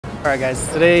All right, guys,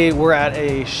 today we're at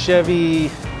a Chevy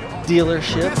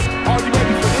dealership. Are you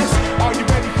ready for this? Are you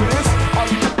ready for this?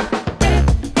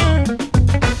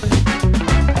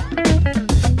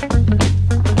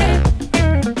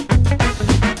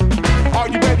 Are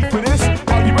you ready for this?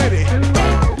 Are you ready?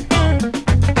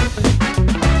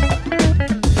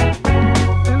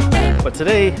 But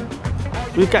today,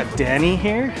 we've got Danny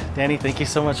here. Danny, thank you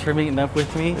so much for meeting up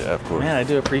with me. Yeah, of course. Man, I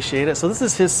do appreciate it. So this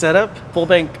is his setup. Full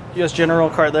bank US General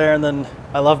cart there, and then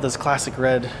I love this classic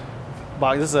red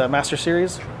box. This is a Master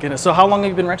Series. Goodness. So how long have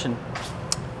you been wrenching?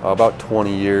 About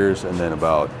 20 years, and then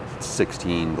about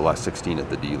 16, the last 16 at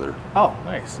the dealer. Oh,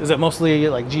 nice. Is it mostly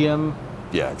like GM?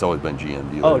 Yeah, it's always been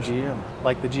GM dealers. Oh, GM.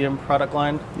 Like the GM product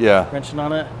line? Yeah. Wrenching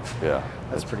on it? Yeah.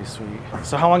 That's pretty sweet.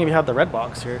 So how long have you had the red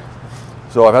box here?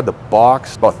 So I've had the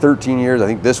box about 13 years. I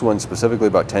think this one specifically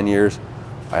about 10 years.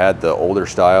 I had the older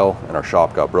style, and our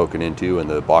shop got broken into, and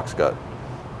the box got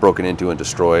broken into and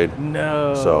destroyed.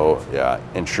 No. So yeah,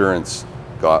 insurance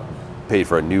got paid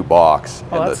for a new box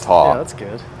in the top. Yeah, that's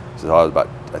good. So that was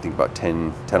I think about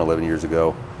 10, 11 years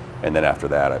ago. And then after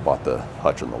that, I bought the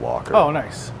hutch and the locker. Oh,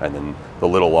 nice. And then the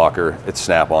little locker, it's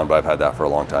Snap-on, but I've had that for a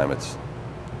long time. It's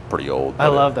pretty old. I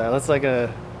love that. That's like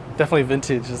definitely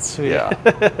vintage. It's sweet. Yeah.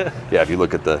 Yeah, if you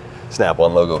look at the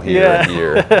Snap-on logo here and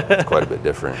here, it's quite a bit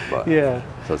different. But Yeah.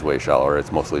 So it's way shallower.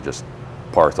 It's mostly just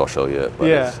parts. I'll show you it. But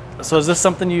Yeah. So is this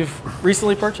something you've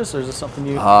recently purchased, or is this something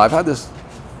you... I've had this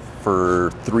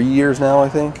for 3 years now, I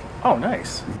think. Oh,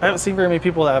 nice. I haven't seen very many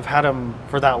people that have had them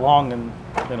for that long and,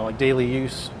 you know, like daily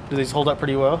use. Do these hold up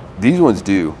pretty well? These ones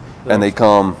do. And they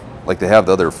come, like they have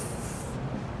the other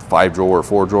 5-drawer,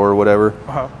 4-drawer, or whatever.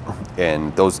 Uh-huh.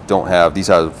 And those don't have, these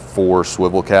have 4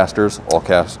 swivel casters, all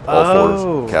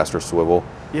 4 casters swivel.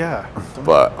 Yeah.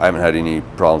 But I haven't had any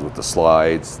problems with the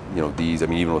slides. You know, these, I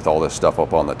mean, even with all this stuff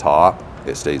up on the top,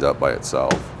 it stays up by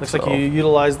itself. Looks like you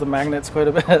utilize the magnets quite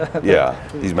a bit. Yeah,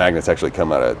 these magnets actually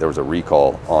come out of, there was a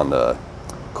recall on the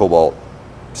Cobalt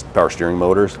power steering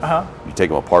motors. Uh-huh. You take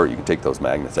them apart, you can take those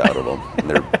magnets out of them. And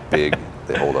they're big,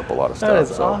 they hold up a lot of stuff. That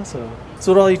is awesome.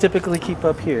 So what all you typically keep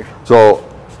up here? So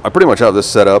I pretty much have this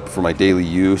set up for my daily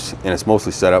use, and it's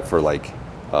mostly set up for like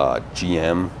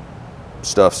GM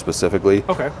stuff specifically.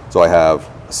 Okay. So I have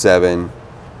 7,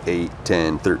 8,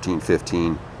 10, 13,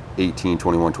 15, 18,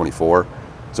 21, 24.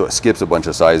 So it skips a bunch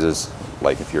of sizes.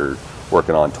 Like if you're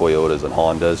working on Toyotas and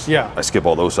Hondas, yeah, I skip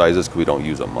all those sizes because we don't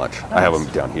use them much. Nice. I have them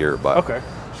down here, but okay.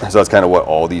 So that's kind of what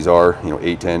all these are. You know,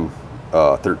 8, 10,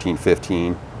 13,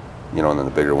 15. You know, and then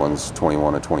the bigger ones,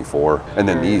 21 and 24. And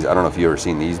then these, I don't know if you've ever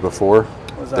seen these before.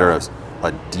 What's that? They're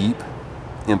a deep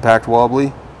impact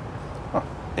wobbly.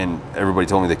 And everybody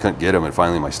told me they couldn't get them, and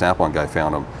finally my Snap-on guy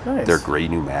found them. Nice. They're gray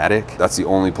pneumatic. That's the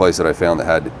only place that I found that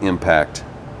had impact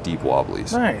deep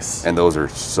wobblies. Nice. And those are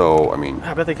so, I mean,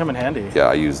 I bet they come in handy. yeah,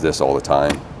 I use this all the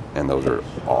time, and those are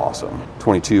awesome.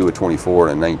 22, a 24,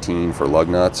 and a 19 for lug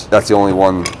nuts. That's the only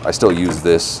one. I still use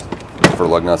this for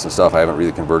lug nuts and stuff. I haven't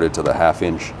really converted to the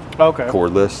 1/2-inch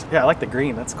cordless. Yeah, I like the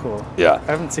green. That's cool. Yeah.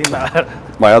 I haven't seen that.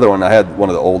 My other one, I had one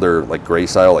of the older like gray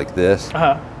style like this,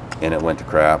 Uh-huh. and it went to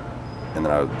crap. And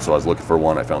then I was looking for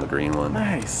one. I found the green one.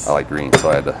 Nice. I like green, so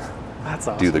I had to That's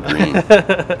awesome. do the green.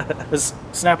 Is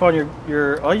Snap-on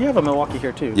your oh, you have a Milwaukee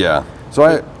here too. Yeah. So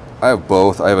I have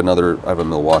both. I have a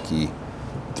Milwaukee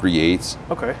 3/8.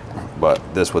 Okay. But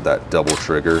this with that double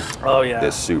trigger. Oh yeah.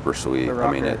 Is super sweet. The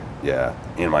I mean rocker. yeah,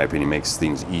 in my opinion, makes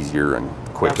things easier and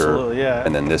quicker. Absolutely, yeah.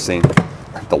 And then this thing,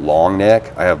 the long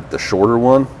neck, I have the shorter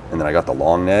one, and then I got the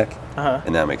long neck. Uh-huh.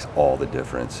 And that makes all the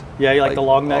difference. Yeah, you like the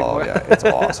long neck Oh more? yeah, it's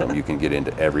awesome. You can get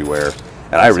into everywhere.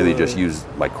 And I really just use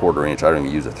my 1/4 inch. I don't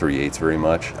even use a 3/8 very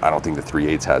much. I don't think the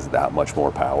 3/8 has that much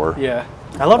more power. Yeah.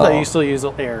 I love that you still use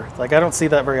air. Like, I don't see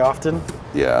that very often.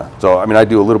 Yeah. So, I mean, I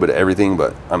do a little bit of everything,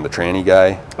 but I'm the tranny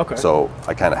guy. Okay. So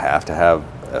I kind of have to have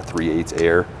a 3/8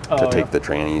 air to take the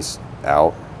trannies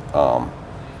out.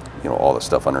 You know, all the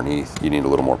stuff underneath. You need a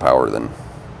little more power than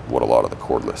what a lot of the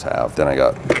cordless have. Then I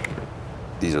got,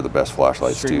 these are the best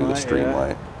flashlights too, the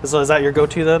Streamlight. Yeah. So is that your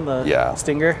go-to then, the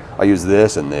Stinger? I use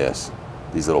this and this.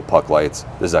 These little puck lights.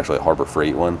 This is actually a Harbor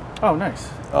Freight one. Oh, nice.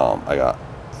 I got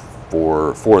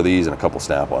four of these and a couple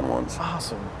Snap-on ones.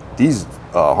 Awesome. These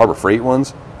Harbor Freight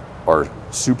ones are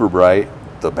super bright.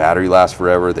 The battery lasts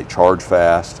forever. They charge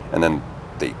fast, and then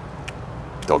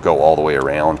they'll go all the way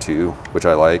around too, which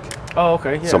I like. Oh,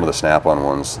 okay. Yeah. Some of the Snap-on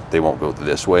ones, they won't go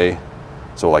this way.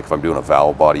 So like if I'm doing a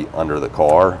valve body under the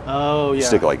car,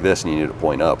 stick it like this and you need to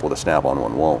point up. Well, the Snap-on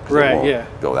one won't, because it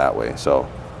won't go that way. So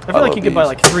I feel like you could buy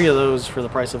like 3 of those for the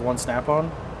price of one Snap-on.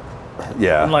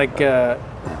 Yeah. And like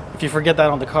if you forget that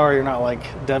on the car, you're not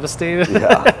like devastated.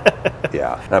 Yeah.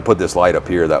 Yeah. And I put this light up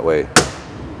here that way.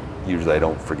 usually I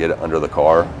don't forget it under the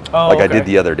car. Oh, like I okay. did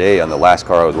the other day on the last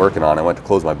car I was working on. I went to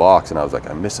close my box and I was like,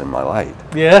 I'm missing my light.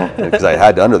 Yeah. Because I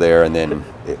had it under there, and then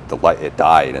it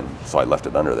died, and so I left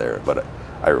it under there. But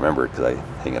I remember it because I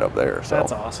hang it up there. So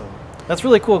That's awesome. That's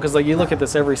really cool because like you look at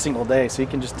this every single day, so you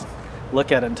can just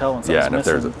look at it and tell when something's yeah, and if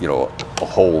missing. there's a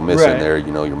hole missing Right. there,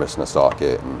 you're missing a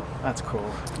socket. And That's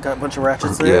cool. Got a bunch of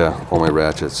ratchets there. yeah, all my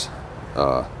ratchets.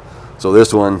 So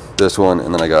this one,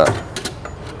 and then I got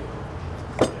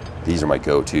these are my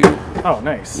go-to. Oh,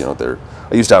 nice.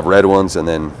 I used to have red ones, and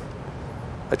then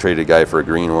I traded a guy for a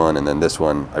green one, and then this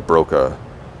one I broke a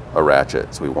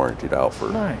ratchet, so we warrantied out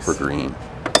for green.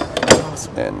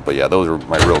 Awesome. But yeah, those are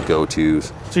my real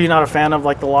go-tos. So you're not a fan of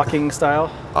like the locking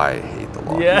style? I hate the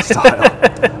locking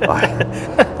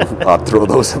style. I'll throw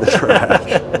those in the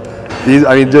trash. These,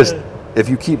 I mean, just if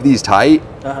you keep these tight,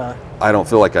 I don't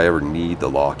feel like I ever need the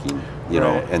locking, you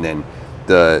know. Right. And then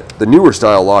the newer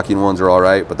style locking ones are all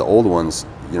right, but the old ones,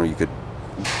 you could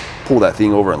pull that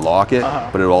thing over and lock it,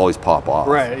 but it'll always pop off.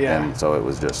 Right. Yeah. And so it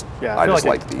was just, Yeah. I feel just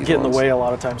like like these get in ones. the way a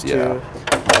lot of times too.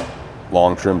 Yeah.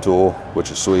 Long trim tool,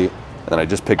 which is sweet. And then I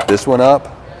just picked this one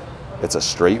up. It's a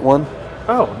straight one.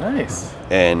 Oh, nice.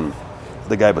 And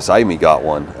the guy beside me got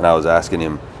one, and I was asking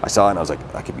him, I saw it and I was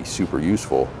like, that could be super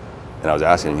useful. And I was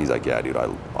asking him, he's like, yeah, dude,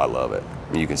 I love it.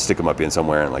 I mean, you can stick them up in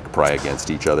somewhere and like pry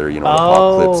against each other, the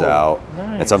pop clips out.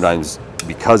 Nice. And sometimes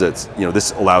because it's,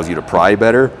 this allows you to pry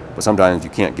better, but sometimes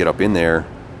you can't get up in there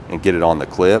and get it on the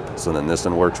clip. So then this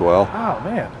one works well. Oh,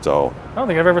 man. So I don't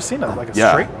think I've ever seen like a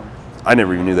yeah, straight one. I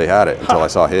never even knew they had it until I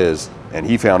saw his, and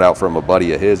he found out from a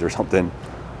buddy of his or something.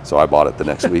 So I bought it the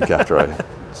next week after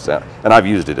and I've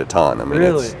used it a ton. I mean,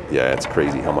 Really? it's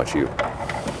crazy how much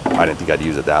I didn't think I'd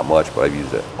use it that much, but I've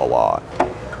used it a lot.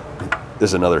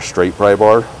 This is another straight pry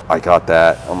bar. I got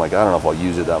that. I'm like, I don't know if I'll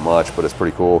use it that much, but it's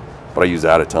pretty cool. But I use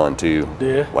that a ton too.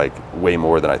 Yeah. Like way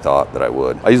more than I thought that I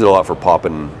would. I use it a lot for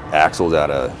popping axles out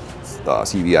of,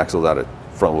 CV axles out of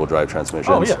front wheel drive transmissions.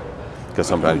 Oh, yeah. Because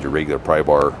sometimes your regular pry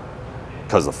bar,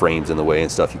 because the frame's in the way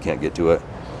and stuff, you can't get to it.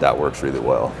 That works really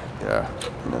well. Yeah.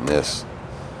 And then this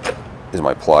is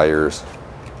my pliers.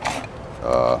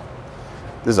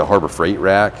 This is a Harbor Freight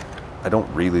rack. I don't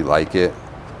really like it.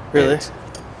 Really?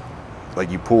 Like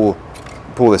you pull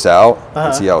this out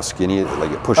and see how skinny it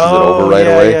pushes it over right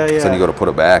away. Yeah. So then you go to put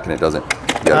it back and it doesn't.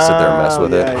 You gotta sit there and mess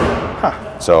with it. Yeah.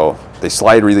 Huh. So they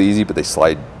slide really easy, but they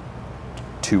slide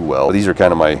too well. These are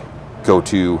kind of my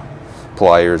go-to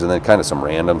pliers, and then kind of some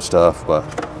random stuff, but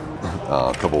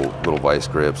a couple little vice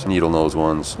grips, needle nose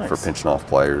ones for pinching off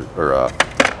pliers or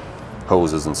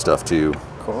hoses and stuff too.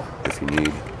 Cool. If you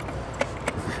need.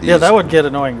 Yeah, that would get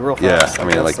annoying real fast. Yeah, I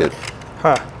mean, like it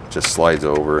Huh. just slides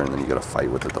over, and then you got to fight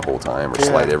with it the whole time, or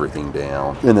slide everything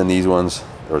down. And then these ones,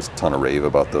 there was a ton of rave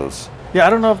about those. Yeah, I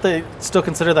don't know if they still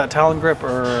consider that Talon grip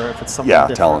or if it's something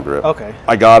different. Talon grip. Okay.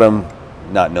 I got them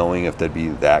not knowing if they'd be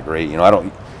that great. I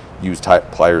don't use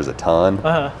pliers a ton,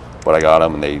 but I got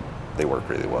them and they work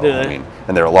really well. Yeah. I mean,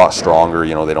 and they're a lot stronger.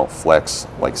 They don't flex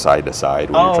like side to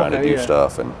side when you're trying to do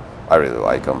stuff, and I really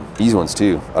like them. These ones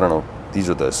too. I don't know. These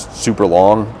are the super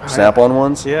long snap-on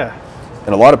ones. Yeah.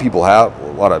 And a lot of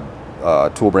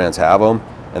tool brands have them,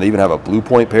 and they even have a Blue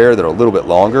Point pair that are a little bit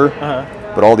longer.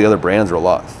 But all the other brands are a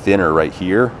lot thinner right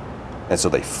here, and so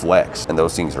they flex. And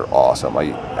those things are awesome.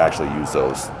 I actually use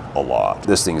those a lot.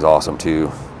 This thing's awesome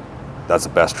too. That's the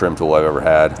best trim tool I've ever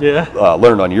had. Yeah.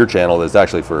 Learned on your channel that it's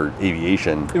actually for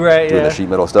aviation, right? Doing the sheet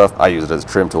metal stuff. I use it as a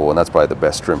trim tool, and that's probably the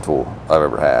best trim tool I've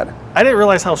ever had. I didn't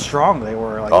realize how strong they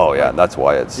were. Oh yeah, and that's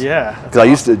why it's. Yeah. Because I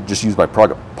used to just use my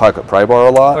pocket pry bar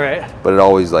a lot. Right. But it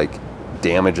always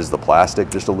damages the plastic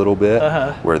just a little bit.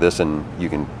 Where this one, you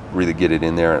can really get it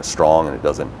in there and it's strong and it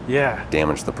doesn't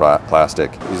damage the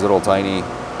plastic. These little tiny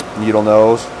needle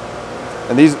nose,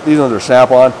 and these ones are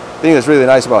snap-on. The thing that's really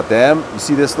nice about them, you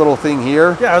see this little thing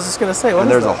here? Yeah, I was just gonna say,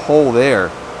 and there's a hole there.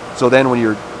 So then when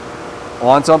you're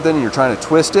on something and you're trying to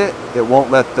twist it, it won't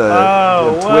let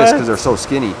them twist because they're so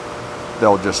skinny.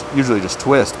 They'll usually just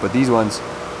twist. But these ones,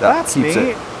 that keeps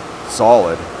it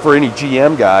solid. For any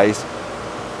GM guys,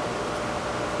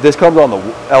 this comes on the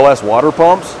LS water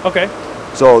pumps. Okay.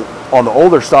 So on the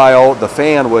older style, the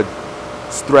fan would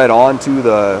thread onto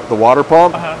the water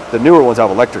pump. The newer ones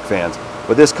have electric fans.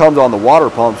 But this comes on the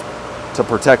water pumps to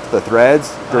protect the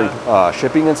threads during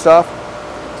shipping and stuff.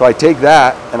 So I take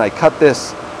that and I cut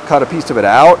a piece of it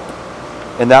out,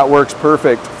 and that works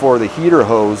perfect for the heater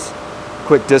hose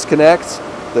quick disconnects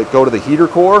that go to the heater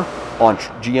core on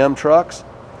GM trucks,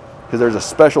 because there's a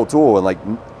special tool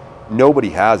and nobody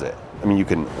has it. I mean, you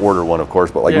can order one, of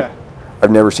course, but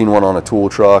I've never seen one on a tool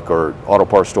truck or auto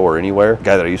parts store or anywhere. The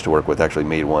guy that I used to work with actually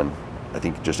made one I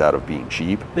think just out of being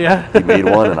cheap. Yeah. He made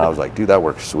one, and I was like, dude, that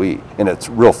works sweet. And it's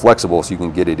real flexible, so you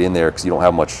can get it in there because you don't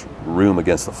have much room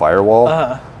against the firewall.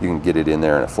 You can get it in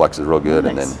there, and it flexes real good.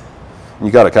 Nice. And then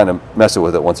you got to kind of mess it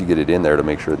with it once you get it in there to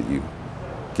make sure that you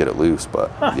get it loose.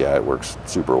 But yeah, it works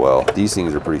super well. These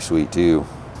things are pretty sweet too.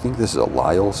 I think this is a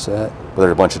Lyle set, but there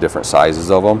are a bunch of different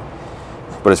sizes of them.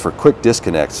 But it's for quick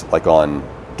disconnects, like on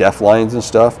def lines and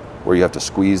stuff, where you have to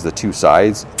squeeze the two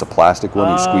sides. It's a plastic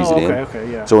one, you squeeze it in.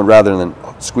 Okay, yeah. So rather than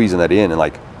squeezing that in, and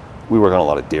like we work on a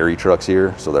lot of dairy trucks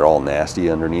here, so they're all nasty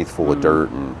underneath, full of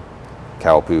dirt and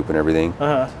cow poop and everything.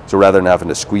 So rather than having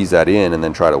to squeeze that in and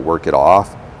then try to work it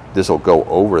off, this will go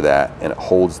over that and it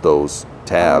holds those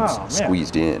tabs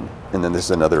squeezed in. And then this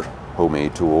is another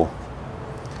homemade tool.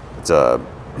 It's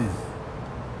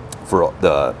for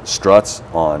the struts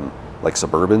on like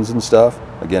Suburbans and stuff,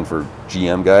 again for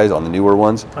GM guys on the newer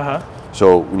ones.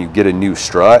 So when you get a new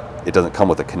strut, it doesn't come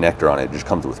with a connector on it, it just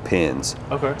comes with pins.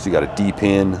 So you got to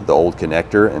de-pin the old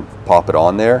connector and pop it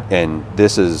on there. And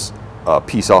this is a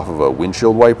piece off of a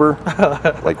windshield wiper,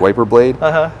 like wiper blade.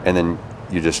 And then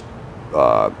you just,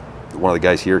 one of the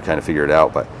guys here kind of figured it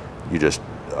out, but you just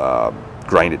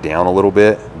grind it down a little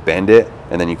bit, bend it,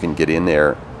 and then you can get in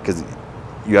there, because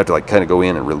you have to like kind of go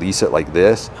in and release it like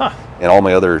this. And all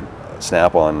my other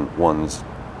Snap-on ones,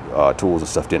 tools and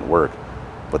stuff didn't work,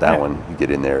 but that one you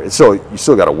get in there. It's so you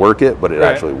still got to work it, but it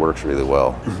actually works really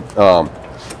well.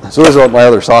 So this is my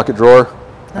other socket drawer.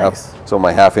 Nice. Some of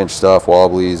my 1/2-inch stuff,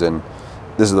 wobblies, and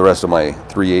this is the rest of my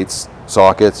 3/8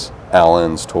 sockets,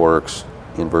 Allens, Torx,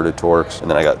 inverted Torx,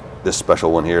 and then I got this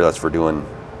special one here that's for doing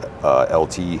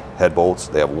LT head bolts.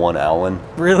 They have one Allen.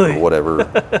 Really? For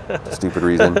whatever stupid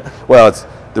reason. Well, it's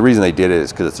the reason they did it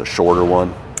is because it's a shorter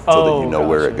one, so that you know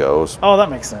where it goes. Oh, that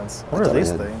makes sense. What are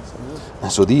these things?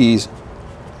 So these,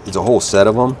 it's a whole set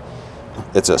of them.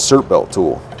 It's a cert belt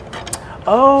tool.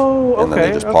 Oh, okay. And then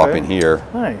they just pop in here.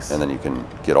 Nice. And then you can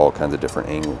get all kinds of different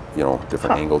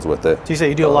angles with it. So you say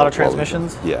you do a lot of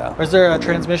transmissions? Yeah. Or is there a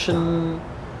transmission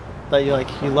that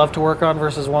you love to work on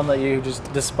versus one that you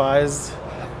just despise?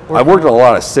 I've worked on a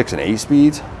lot of 6 and 8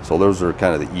 speeds, so those are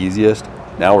kind of the easiest.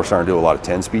 Now we're starting to do a lot of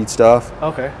 10-speed stuff.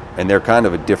 Okay. And they're kind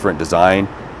of a different design.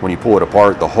 When you pull it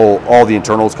apart, all the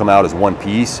internals come out as one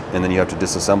piece, and then you have to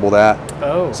disassemble that.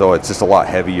 Oh. So it's just a lot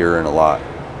heavier and a lot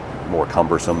more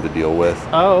cumbersome to deal with.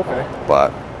 Oh, okay.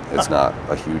 But it's not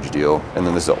a huge deal. And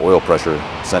then this is an oil pressure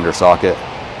sender socket.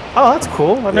 Oh, that's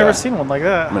cool. I've never seen one like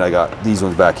that. I mean, I got these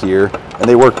ones back here, and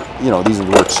they work, these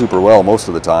ones work super well most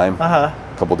of the time. A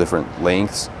couple different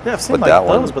lengths. Yeah, I've seen like that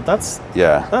those, but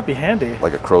that'd be handy.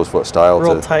 Like a crow's foot style.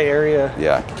 Real tight area.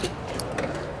 Yeah.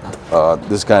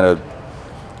 This kind of,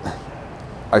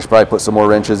 I should probably put some more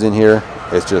wrenches in here.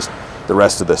 It's just the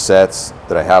rest of the sets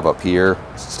that I have up here,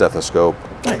 stethoscope.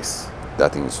 Nice.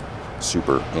 That thing's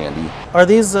super handy. Are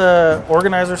these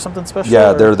organizers something special?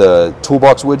 Yeah, they're the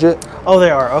toolbox widget. Oh, they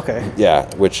are. Okay. Yeah,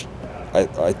 which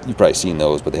you've probably seen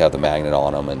those, but they have the magnet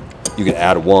on them, and you can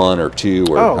add 1 or 2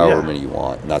 or however many you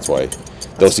want, and that's why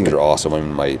those things are awesome. I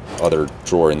mean, my other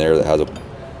drawer in there that has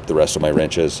the rest of my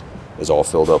wrenches is all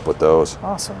filled up with those.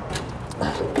 Awesome.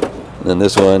 And then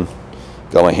this one,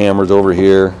 got my hammers over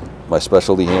here, my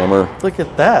specialty hammer. Look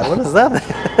at that. What is that?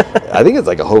 I think it's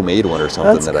like a homemade one or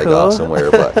something that I got somewhere,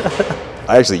 but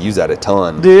I actually use that a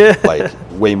ton. Yeah. Like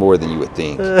way more than you would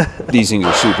think. These things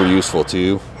are super useful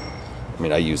too. I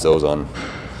mean, I use those on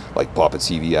like popping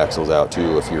CV axles out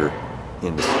too if you're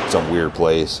into some weird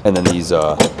place. And then these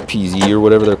PZ or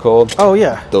whatever they're called. Oh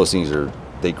yeah. Those things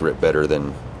they grip better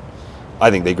than,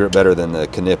 I think they grip better than the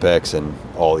Knipex and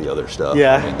all the other stuff.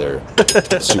 Yeah. I mean,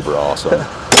 they're super awesome.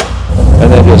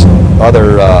 And then just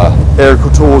other air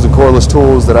tools and cordless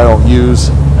tools that I don't use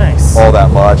all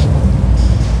that much.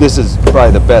 This is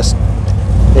probably the best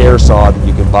air saw that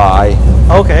you can buy.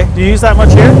 Okay. Do you use that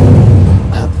much here?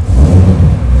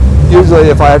 Usually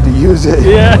if I have to use it,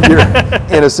 you're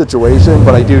in a situation,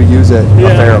 but I do use it a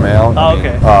fair amount. Oh,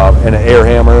 okay. And an air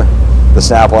hammer, the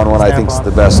Snap-on one, I think is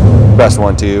the best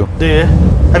one too. Do you?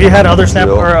 Have you had other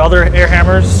or other air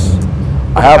hammers?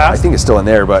 I think it's still in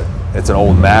there, but it's an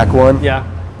old Mac one. Yeah.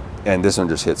 And this one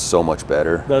just hits so much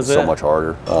better. So much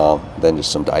harder. Than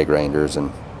just some die grinders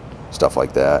and stuff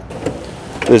like that.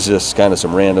 This is just kind of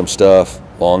some random stuff.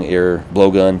 Long air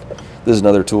blowgun. This is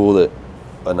another tool that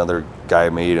another guy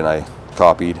made and I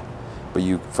copied. But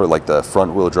for like the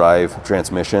front wheel drive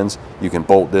transmissions, you can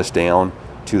bolt this down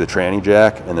to the tranny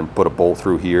jack and then put a bolt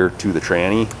through here to the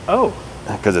tranny. Oh.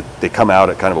 because they come out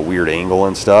at kind of a weird angle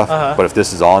and stuff. But if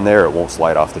this is on there, it won't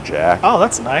slide off the jack. Oh,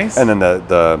 that's nice. And then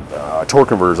the torque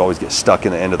converters always get stuck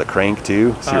in the end of the crank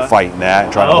too, so you're fighting that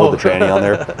and trying to hold the tranny on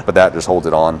there. But that just holds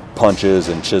it on punches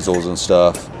and chisels and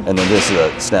stuff. And then this is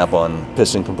a snap-on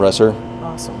piston compressor.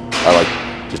 Awesome. I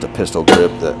like just a pistol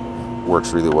grip that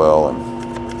works really well and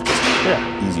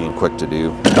easy and quick to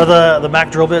do. Are the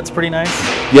Mac drill bits pretty nice?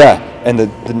 Yeah, and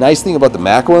the nice thing about the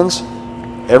Mac ones,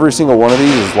 every single one of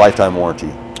these is lifetime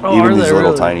warranty. Oh, even these little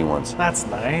really? tiny ones. That's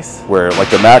nice. Where like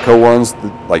the Matco ones,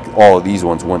 like all of these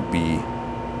ones wouldn't be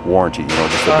warranty, you know,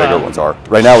 just the bigger ones are.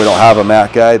 Right now we don't have a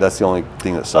Mac guy, that's the only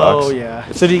thing that sucks. Oh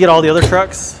yeah. So do you get all the other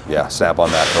trucks? Yeah, Snap-on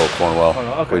Matco, Cornwell.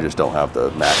 Oh, okay. We just don't have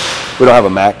the Mac. We don't have a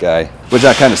Mac guy, which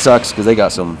that kind of sucks because they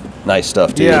got some nice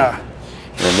stuff too. Yeah.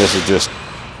 And this is just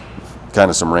kind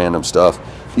of some random stuff.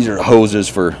 These are hoses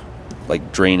for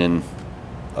like draining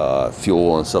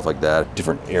fuel and stuff like that.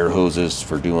 Different air hoses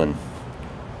for doing.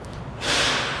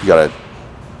 You gotta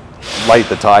light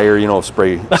the tire, you know,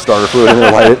 spray starter fluid in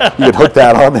there, light it. You can hook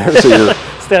that on there so you're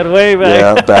stand way back.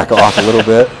 Yeah, back off a little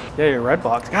bit. Yeah, your red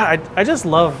box. God, I just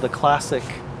love the classic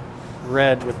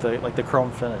red with the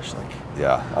chrome finish. Like,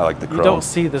 yeah, I like the chrome. You don't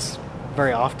see this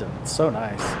very often. It's so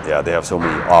nice. Yeah, they have so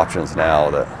many options now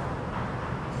that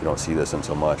you don't see this in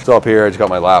so much. So up here, I just got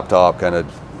my laptop, kind of,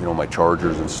 you know, my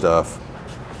chargers and stuff.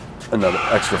 Another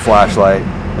extra flashlight,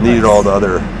 and these are all the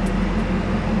other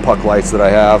puck lights that I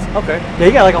have. Okay. Yeah,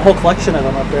 you got like a whole collection of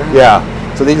them up there. Yeah.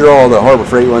 So these are all the Harbor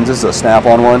Freight ones. This is a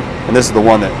Snap-on one, and this is the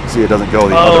one that, see, it doesn't go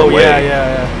the other way. Oh,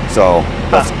 yeah. So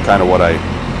that's kind of what I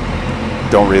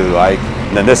don't really like.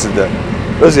 And then this is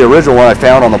the original one I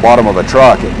found on the bottom of a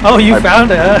truck. Oh, you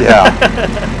found it, huh? Yeah.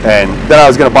 And then I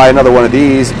was going to buy another one of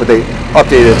these, but they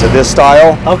updated it to this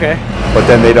style. Okay. But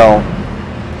then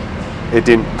it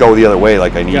didn't go the other way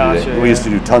like I needed it. We used to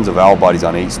do tons of valve bodies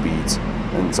on 8 speeds.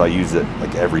 And so I used it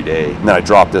like every day. And then I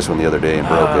dropped this one the other day and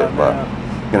broke it, but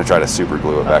I'm gonna try to super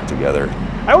glue it back together.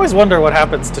 I always wonder what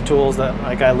happens to tools that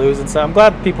like I lose and stuff. I'm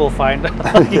glad people find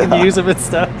you can use them and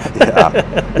stuff.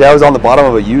 Yeah, I was on the bottom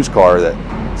of a used car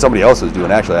that somebody else was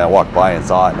doing actually. I walked by and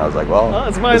saw it and I was like, well,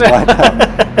 it's mine.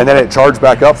 And then it charged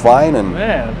back up fine and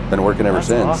Man, been working ever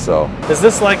since. Awesome. So is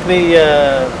this like the you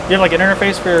have like an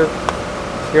interface for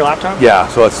your laptop? Yeah,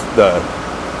 so it's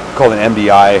called an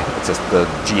MDI. It's just the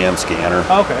GM scanner.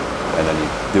 Oh, okay. And then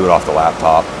you do it off the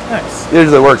laptop. Nice. It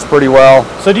usually works pretty well.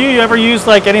 So do you ever use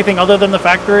like anything other than the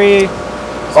factory?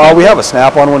 We have a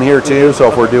Snap-on one here too.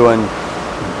 So if we're doing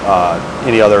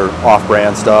any other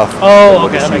off-brand stuff, we'll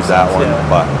just use that one. Yeah.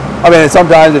 But I mean,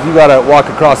 sometimes if you got to walk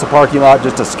across the parking lot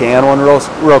just to scan one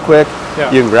real quick,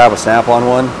 you can grab a Snap-on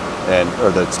one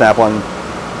or the Snap-on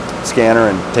scanner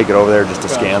and take it over there just to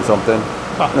scan something.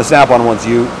 And the Snap-on ones,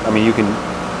 you can,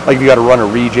 like if you got to run a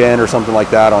regen or something like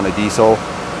that on a diesel,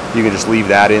 you can just leave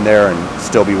that in there and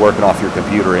still be working off your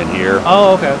computer in here.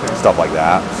 Oh, okay. Stuff like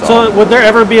that. So would there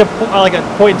ever be a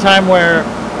point in time where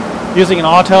using an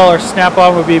Autel or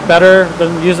Snap-on would be better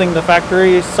than using the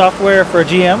factory software for a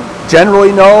GM?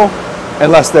 Generally, no,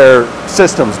 unless their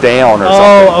system's down or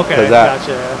something. Oh, okay.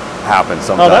 Gotcha. Happens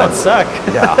sometimes. Oh, that would suck.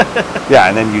 Yeah,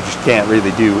 and then you just can't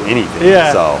really do anything.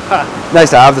 Yeah. So nice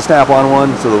to have the Snap-on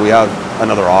one so that we have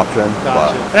another option.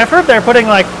 Gotcha. And I've heard they're putting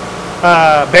like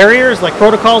barriers, like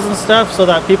protocols and stuff, so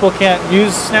that people can't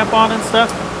use Snap-on and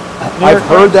stuff. I've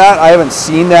heard that. I haven't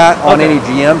seen that on any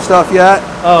GM stuff yet.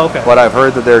 Oh, okay. But I've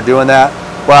heard that they're doing that.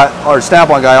 But our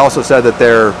Snap-on guy also said that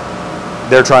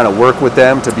they're trying to work with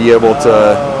them to be able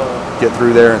to get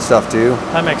through there and stuff too.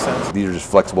 That makes sense. These are just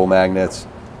flexible magnets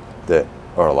that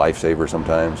are a lifesaver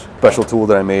sometimes. Special tool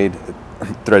that I made, it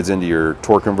threads into your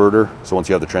torque converter. So once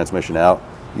you have the transmission out,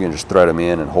 you can just thread them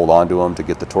in and hold on to them to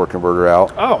get the torque converter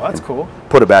out. Oh, that's cool.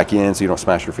 Put it back in so you don't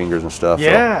smash your fingers and stuff.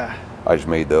 Yeah. So I just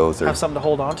made those. Have something to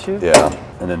hold on to? Yeah.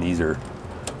 And then these are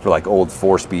for like old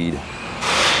 4-speed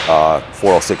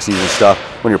 406s and stuff.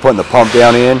 When you're putting the pump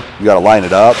down in, you got to line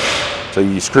it up. So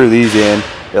you screw these in,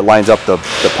 it lines up the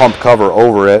pump cover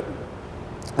over it,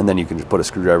 and then you can just put a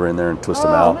screwdriver in there and twist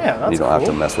them out. Man, that's and you don't have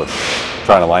to mess with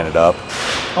trying to line it up.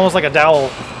 Almost like a dowel.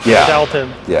 Yeah. A dowel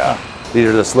pin. Yeah. These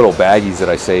are just little baggies that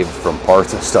I saved from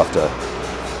parts and stuff to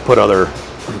put other,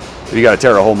 if you got to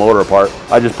tear a whole motor apart.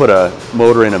 I just put a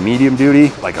motor in a medium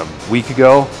duty like a week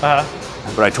ago,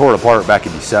 but I tore it apart back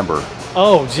in December.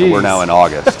 Oh, geez. We're now in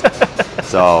August.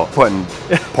 So putting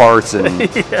parts and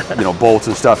bolts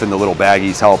and stuff in the little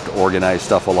baggies helped organize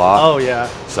stuff a lot. Oh, yeah.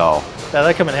 So yeah,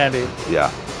 that come in handy. Yeah.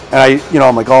 And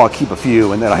I'm like, I'll keep a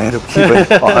few, and then I had to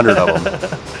keep 100 of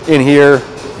them. In here,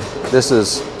 this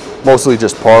is mostly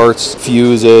just parts,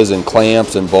 fuses and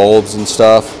clamps and bulbs and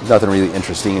stuff. Nothing really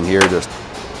interesting in here, just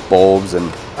bulbs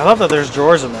and. I love that there's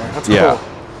drawers in there. That's cool.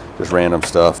 Just random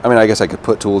stuff. I mean, I guess I could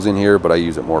put tools in here, but I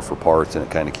use it more for parts, and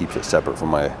it kind of keeps it separate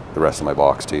from the rest of my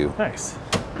box too. Nice.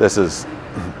 This is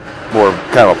more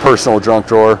kind of a personal junk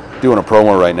drawer. Doing a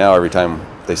promo right now. Every time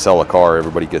they sell a car,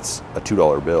 everybody gets a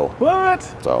 $2 bill. What?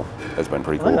 So it's been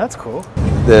pretty cool. Oh, that's cool.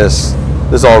 This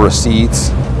is all receipts.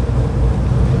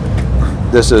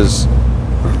 This is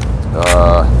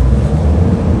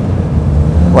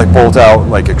like bolt out,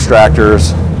 like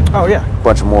extractors. Oh yeah. A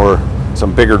bunch of more,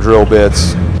 some bigger drill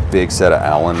bits. Big set of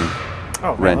Allen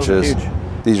wrenches. Those are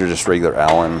huge. These are just regular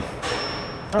Allen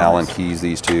Nice. keys.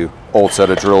 These two. Old set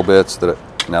of drill bits that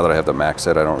now that I have the Max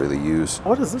set, I don't really use.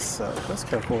 What is this set? That's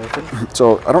kind of cool looking.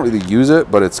 So I don't really use it,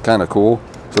 but it's kind of cool.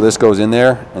 So this goes in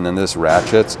there, and then this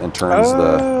ratchets and turns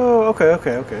the. Oh,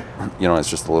 okay. You know, it's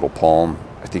just a little palm.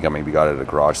 I think I maybe got it at a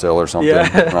garage sale or something. Yeah.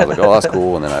 And I was like, oh, that's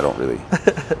cool. And then I don't really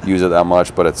use it that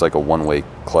much, but it's like a one-way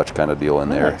clutch kind of deal in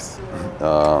there. Nice.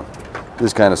 This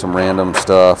is kind of some random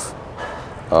stuff.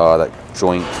 That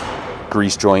joint,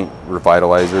 grease joint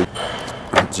revitalizer.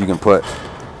 So you can put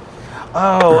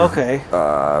Oh, okay.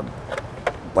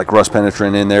 like rust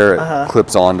penetrant in there. It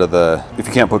clips onto the, if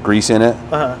you can't put grease in it,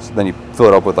 so then you fill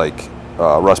it up with like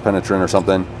rust penetrant or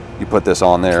something. You put this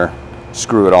on there,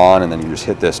 screw it on, and then you just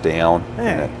hit this down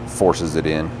and it forces it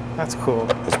in. That's cool.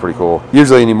 It's pretty cool.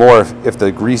 Usually anymore, if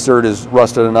the grease dirt is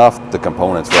rusted enough, the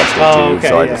component's rusted too. Okay,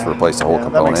 So I just replace the whole that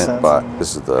makes component. sense. But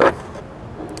this is the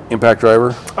impact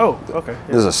driver. Oh, okay.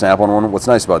 This is a snap-on one. What's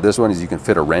nice about this one is you can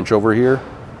fit a wrench over here.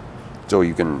 So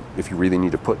you can, if you really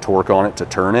need to put torque on it to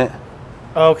turn it,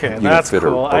 Okay, you that's can fit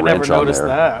cool. a I never wrench on noticed there.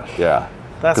 that. Yeah.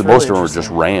 That's Because really most of them are just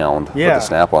interesting. round, but Yeah. the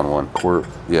snap-on one,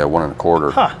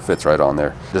 1.25 fits right on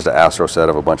there. Just an Astro set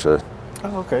of a bunch of,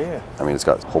 Oh, okay, yeah. I mean, it's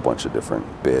got a whole bunch of different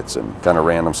bits and kind of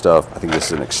random stuff. I think this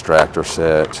is an extractor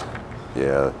set.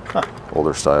 Yeah,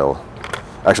 older style.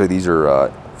 Actually, these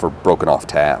are for broken off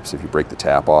taps. If you break the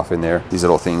tap off in there, these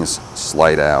little things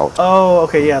slide out Oh,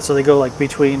 okay, yeah. So they go like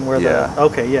between where Yeah. the.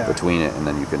 Okay, yeah. between it, and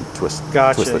then you can twist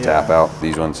Gotcha, the yeah. tap out.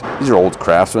 These are old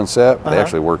Craftsman set. But They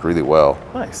actually work really well.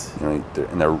 Nice. You know,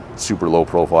 and they're super low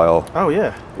profile. Oh,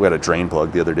 yeah. We had a drain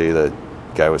plug the other day. The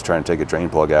guy was trying to take a drain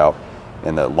plug out,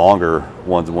 and the longer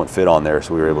ones wouldn't fit on there,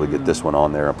 so we were able to get this one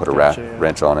on there and put a Gotcha, yeah.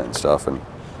 wrench on it and stuff, and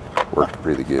worked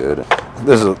really good.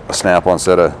 This is a snap-on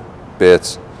set of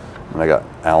bits, and I got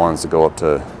Allens to go up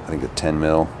to, I think, a 10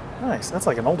 mil. Nice. That's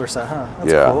like an older set, huh?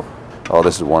 That's Yeah. cool. Oh,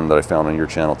 this is one that I found on your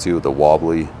channel too, the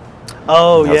wobbly.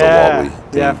 Oh, It has a yeah. wobbly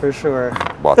Yeah, thing. for sure.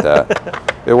 Bought that.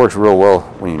 It works real well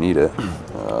when you need it.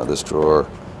 This drawer,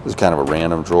 this is kind of a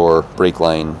random drawer. Brake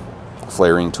line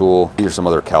flaring tool. These are some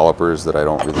other calipers that I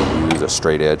don't really use. A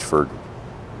straight edge for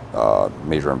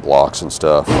measuring blocks and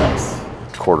stuff. Nice.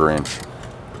 1/4 inch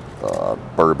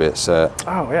burr bit set.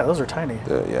 Oh, yeah, those are tiny.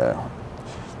 Yeah,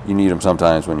 you need them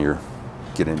sometimes when you're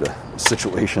get into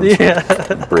situations.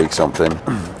 Yeah. Break something.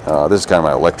 This is kind of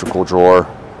my electrical drawer.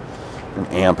 An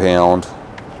amp hound.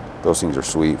 Those things are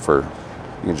sweet for,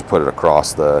 you can just put it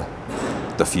across the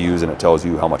fuse and it tells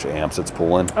you how much amps it's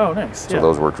pulling. Oh, nice. So Yeah.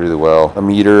 those work really well. A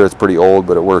meter, it's pretty old,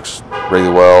 but it works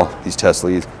really well. These test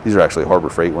leads, these are actually Harbor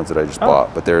Freight ones that I just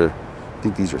bought, but they're, I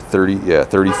think these are 30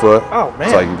 foot. Oh,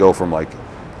 man. So I can go from like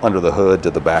under the hood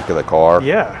to the back of the car.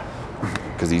 Yeah.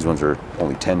 Because these ones are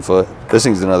only 10 foot. This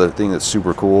thing's another thing that's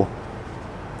super cool.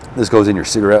 This goes in your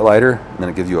cigarette lighter, and then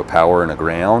it gives you a power and a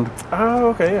ground. Oh,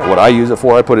 okay, yeah. What I use it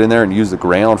for, I put it in there and use the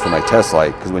ground for my test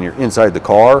light, because when you're inside the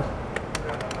car,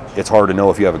 it's hard to know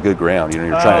if you have a good ground. You know,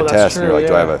 you're trying to that's test, and you're true, like,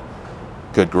 do I have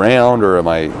yeah. a good ground, or am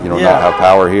I, not Yeah. have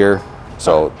power here?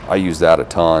 So I use that a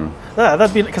ton. Yeah,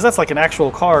 that'd be, because that's like an actual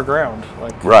car ground.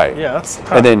 Like, Right. Yeah, that's.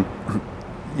 And then,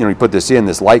 you put this in,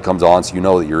 this light comes on, so you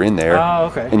know that you're in there. Oh,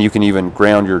 okay. And you can even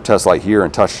ground your test light here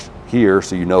and touch here,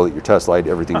 so you know that your test light,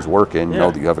 everything's working. You know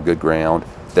Yeah. that you have a good ground.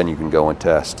 Then you can go and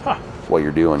test what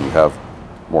you're doing. You have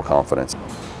more confidence.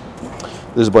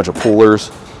 There's a bunch of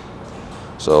pullers.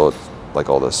 So it's like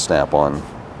all the snap-on,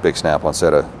 big snap-on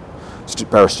set of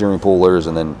power steering pullers,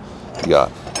 and then you got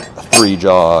a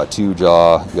 3-jaw, a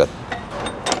 2-jaw. You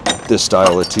got this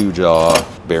style of 2-jaw,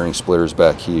 bearing splitters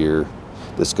back here.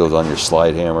 This goes on your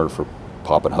slide hammer for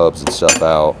popping hubs and stuff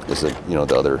out. This is,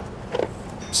 the other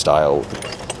style.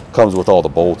 Comes with all the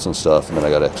bolts and stuff, and then I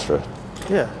got extra,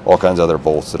 all kinds of other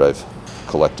bolts that I've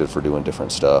collected for doing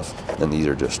different stuff. And these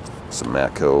are just some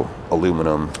Matco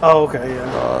aluminum Oh, okay,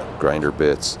 yeah. grinder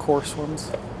bits. Coarse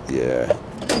ones. Yeah.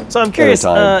 So I'm curious.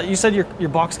 Anytime. You said your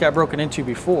box got broken into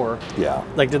before. Yeah.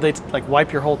 Like, did they like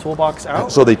wipe your whole toolbox out?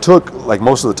 So they took like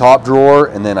most of the top drawer,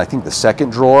 and then I think the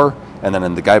second drawer, and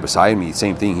then the guy beside me,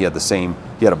 same thing. He had a same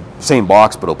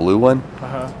box but a blue one.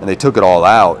 and they took it all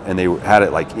out, and they had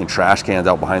it like in trash cans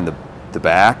out behind the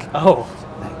back. Oh.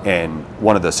 And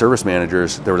one of the service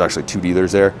managers, there was actually 2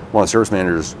 dealers there. One of the service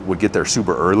managers would get there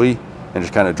super early and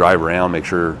just kind of drive around, make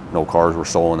sure no cars were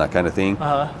stolen, that kind of thing.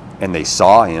 And they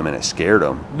saw him and it scared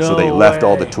them. So they left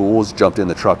all the tools, jumped in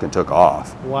the truck and took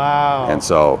off. Wow. And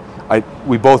so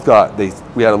we both got,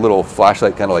 we had a little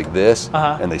flashlight kind of like this,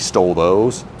 and they stole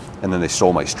those. And then they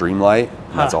stole my Streamlight,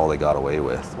 and that's all they got away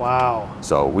with. Wow.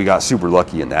 So we got super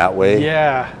lucky in that way.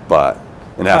 Yeah.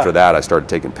 And after that, I started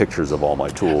taking pictures of all my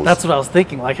tools. That's what I was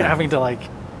thinking, like having to like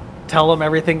tell them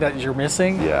everything that you're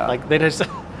missing. Yeah. Like they just,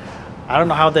 I don't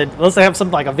know how they, unless they have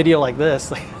something like a video like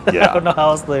this. Yeah. I don't know how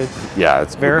else they. Yeah,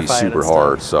 it's verify it super and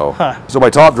hard. stuff. So my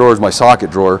top drawer is my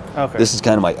socket drawer. Okay. This is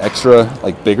kind of my extra,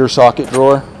 like bigger socket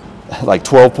drawer, like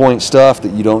 12-point stuff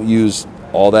that you don't use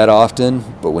all that often,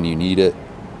 but when you need it,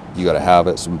 you got to have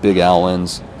it. Some big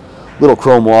Allens, little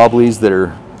chrome wobblies that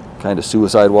are kind of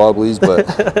suicide wobblies,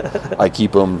 but I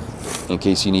keep them in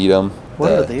case you need them.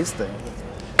 What are these things?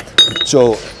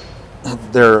 So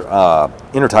they're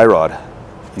inner tie rod.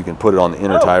 You can put it on the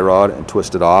inner tie rod and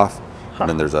twist it off, and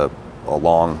then there's a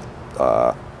long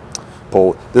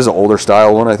pole. This is an older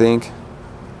style one, I think,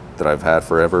 that I've had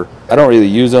forever. I don't really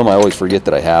use them. I always forget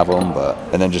that I have them,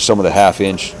 and then just some of the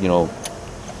 1/2-inch,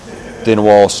 thin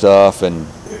wall stuff, and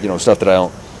stuff that I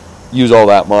don't use all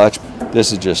that much.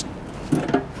 This is just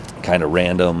kind of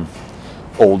random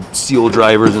old seal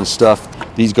drivers and stuff.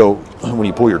 These go, when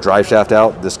you pull your drive shaft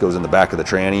out, this goes in the back of the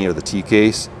tranny or the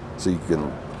T-case, so you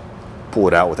can pull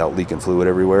it out without leaking fluid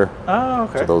everywhere. Oh,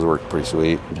 okay. So those work pretty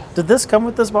sweet. Did this come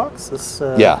with this box? This,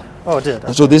 yeah. Oh, it did.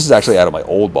 Okay. So this is actually out of my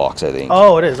old box, I think.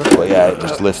 Oh, it is. Okay. But yeah, it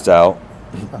just lifts out,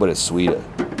 but it's sweet.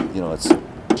 It's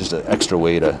just an extra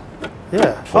way to.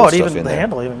 Yeah. Pull Oh, stuff the in there.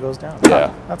 handle even goes down.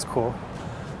 Yeah. Oh, that's cool.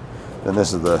 Then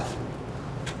this is the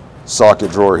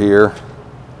socket drawer here.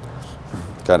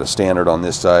 Kind of standard on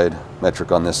this side,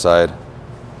 metric on this side.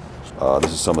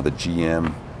 This is some of the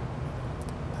GM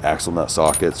axle nut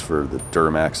sockets for the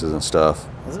Duramaxes and stuff.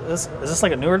 Is this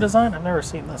like a newer design? I've never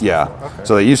seen this Yeah. before. Okay.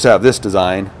 So they used to have this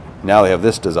design. Now they have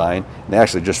this design. And they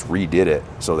actually just redid it,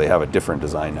 so they have a different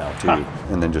design now too.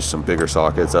 And then just some bigger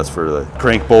sockets. That's for the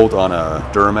crank bolt on a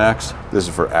Duramax. This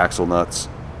is for axle nuts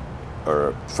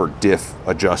or for diff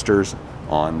adjusters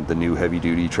on the new heavy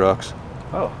duty trucks.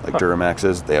 Oh. Like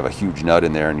Duramaxes, they have a huge nut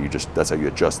in there, and that's how you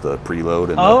adjust the preload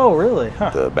and really?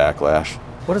 the backlash.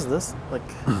 What is this? Like,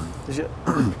 did you?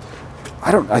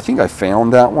 I think I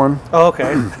found that one. Oh,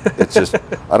 okay. It's just,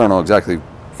 I don't know exactly,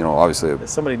 obviously.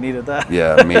 Somebody needed that.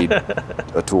 Yeah, made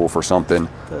a tool for something.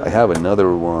 I have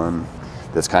another one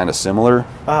that's kind of similar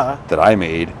that I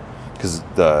made, because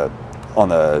on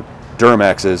the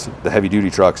Duramaxes, the heavy duty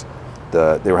trucks,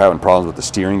 they were having problems with the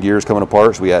steering gears coming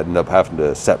apart, so we ended up having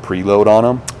to set preload on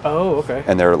them. Oh, okay.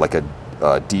 And they're like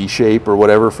a D shape or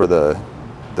whatever for the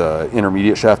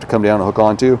intermediate shaft to come down and hook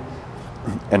onto,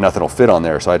 and nothing will fit on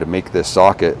there. So I had to make this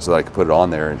socket so that I could put it on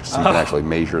there, and so you can actually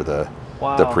measure the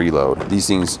preload. These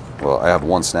things, well, I have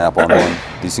one snap-on one.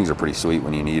 These things are pretty sweet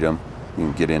when you need them. You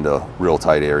can get into real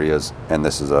tight areas. And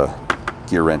this is a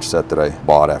gear wrench set that I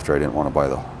bought after I didn't want to buy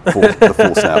the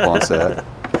full snap-on set.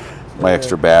 My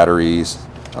extra batteries.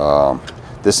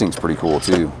 This thing's pretty cool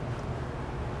too.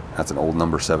 That's an old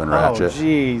number 7 ratchet. Oh,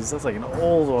 geez, that's like an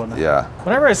old one. Yeah.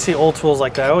 Whenever I see old tools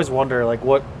like that, I always wonder like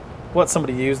what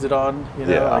somebody used it on.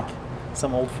 Yeah. Like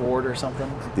some old Ford or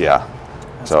something. Yeah.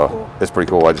 That's so cool. It's pretty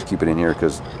cool. I just keep it in here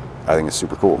because I think it's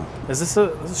super cool. Is this a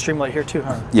Streamlight here too,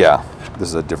 huh? Yeah. This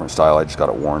is a different style. I just got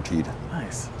it warrantied.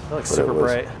 Nice. That looks super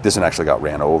bright. This one actually got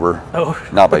ran over. Oh.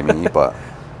 Not by me, but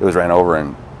it was ran over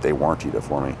and they warrantied it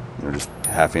for me. Just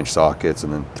 1/2-inch sockets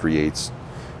and then 3/8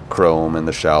 chrome and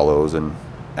the shallows and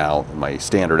my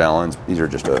standard Allens. These are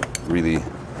just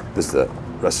this is the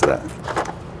rest of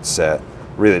that set.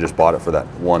 Really just bought it for that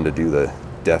one to do the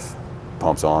def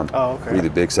pumps on. Oh, okay. Really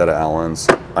big set of Allens.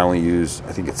 I only use,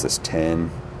 I think it's this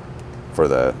 10 for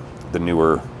the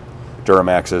newer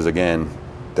Duramaxes. Again,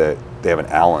 that they have an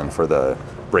Allen for the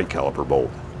brake caliper bolt.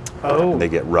 Oh. And they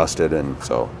get rusted, and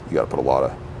so you got to put a lot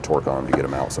of torque on them to get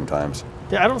them out sometimes.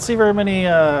 Yeah, I don't see very many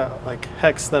like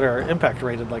hex that are impact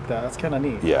rated like that. That's kind of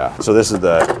neat. Yeah. So this is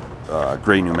the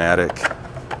gray pneumatic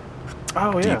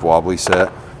deep wobbly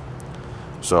set.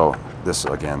 So this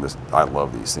again, I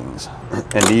love these things.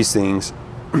 And these things,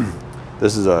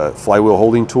 this is a flywheel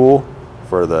holding tool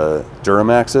for the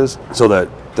Duramaxes. So that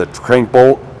the crank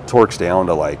bolt torques down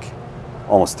to like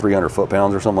almost 300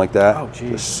 foot-pounds or something like that. Oh,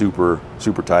 geez. Just super,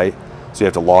 super tight. So you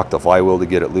have to lock the flywheel to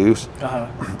get it loose.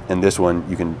 And this one,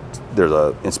 there's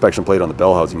a inspection plate on the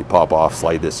bell housing. You pop off,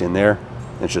 slide this in there.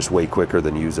 It's just way quicker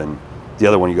than using the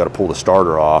other one. You got to pull the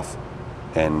starter off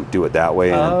and do it that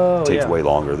way, and it takes way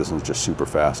longer. This one's just super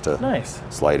fast to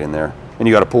slide in there. And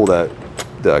you got to pull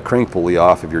the crank pulley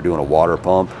off if you're doing a water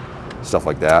pump, stuff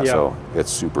like that. So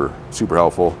it's super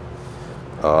helpful.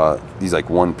 These like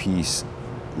one-piece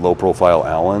low profile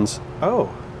Allens.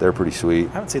 Oh, they're pretty sweet.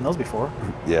 I haven't seen those before.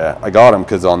 Yeah, I got them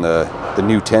because on the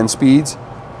new 10 speeds,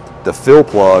 the fill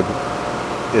plug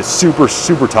is super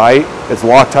tight. It's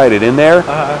Loctited in there,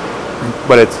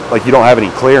 but it's like you don't have any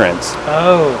clearance.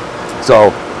 Oh. So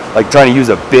like trying to use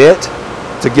a bit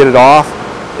to get it off,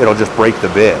 it'll just break the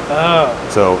bit. Oh.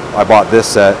 So I bought this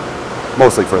set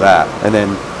mostly for that. And then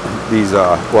these,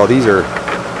 well, these are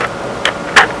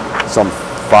some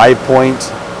 5-point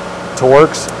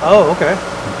Torx. Oh, okay.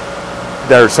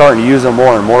 They're starting to use them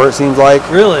more and more, it seems like.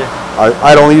 Really?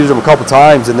 I'd only used them a couple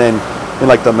times, and then in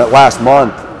like the last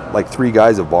month, like 3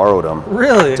 guys have borrowed them.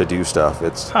 Really? To do stuff.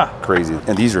 It's crazy.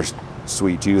 And these are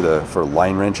sweet too, for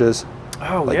line wrenches.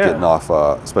 Oh, like getting off,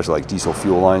 especially like diesel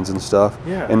fuel lines and stuff.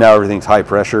 Yeah. And now everything's high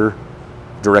pressure,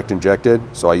 direct injected,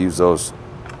 so I use those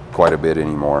quite a bit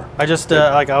anymore. I just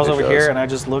like I was over here and I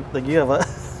just looked like you have a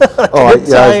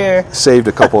I saved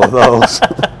a couple of those.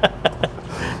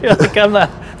 You're like, I'm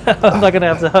not gonna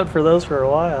have to hunt for those for a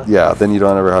while. Yeah, then you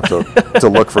don't ever have to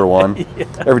look for one.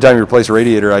 Every time you replace a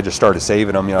radiator, I just started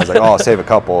saving them. You know, I was like, oh, I'll save a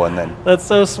couple, and then that's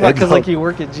so smart because like you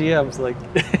work at GM's, like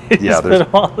yeah, there's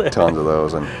tons of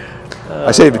those, and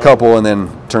I saved a couple, and then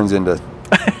turns into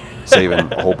saving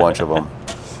a whole bunch of them.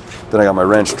 Then I got my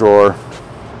wrench drawer.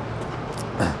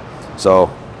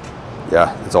 So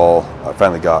yeah, it's all. I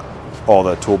finally got all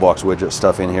the toolbox widget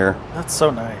stuff in here. That's so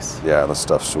nice. Yeah, this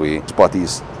stuff's sweet. Just bought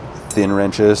these thin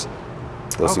wrenches.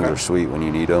 Those things are sweet when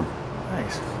you need them.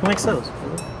 Nice. Who makes those?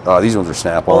 These ones are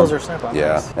Snap-on. Oh, those are Snap-on.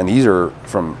 Yeah, nice. And these are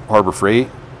from Harbor Freight.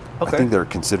 Okay. I think they're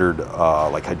considered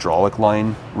like hydraulic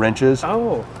line wrenches.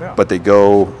 Oh, yeah. But they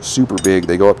go super big.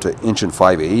 They go up to 1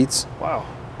 5/8". Wow.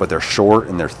 But they're short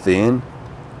and they're thin.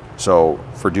 So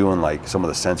for doing like some of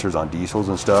the sensors on diesels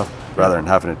and stuff, rather than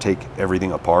having to take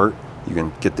everything apart, you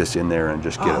can get this in there and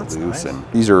just get it loose. Nice. And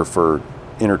these are for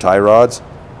inner tie rods.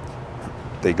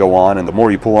 They go on, and the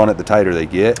more you pull on it, the tighter they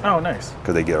get. Oh, nice.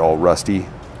 Because they get all rusty.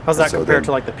 How's that compared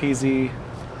to like the PZ?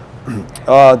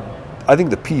 I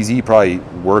think the PZ probably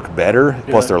work better.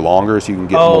 Yeah. Plus they're longer, so you can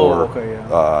get more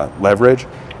leverage.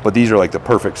 But these are like the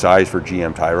perfect size for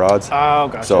GM tie rods. Oh,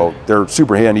 gotcha. So they're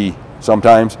super handy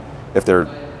sometimes. If they're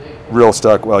real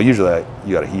stuck, well, usually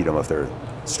you got to heat them if they're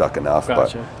stuck enough.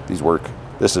 Gotcha. But these work.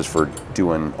 This is for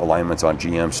doing alignments on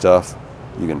GM stuff.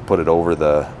 You can put it over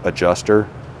the adjuster.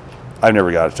 I've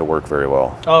never got it to work very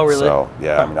well. Oh, really? So,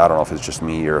 yeah, I mean, I don't know if it's just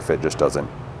me or if it just doesn't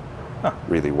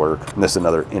really work. And this is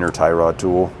another inner tie rod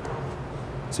tool.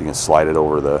 So you can slide it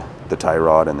over the tie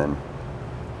rod and then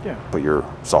put your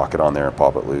socket on there and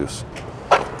pop it loose.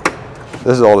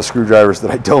 This is all the screwdrivers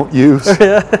that I don't use.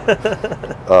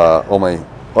 All my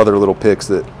other little picks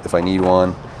that if I need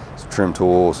one, some trim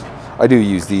tools. I do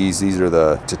use these. These are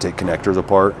to take connectors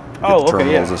apart. Get the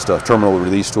terminals and stuff. Terminal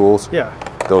release tools. Yeah.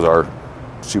 Those are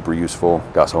super useful.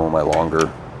 Got some of my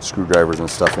longer screwdrivers and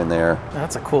stuff in there.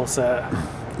 That's a cool set.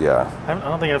 Yeah. I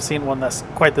don't think I've seen one that's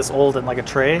quite this old in like a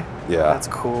tray. Yeah. That's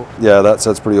cool. Yeah, that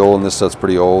set's pretty old and this set's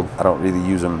pretty old. I don't really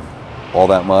use them all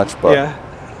that much, but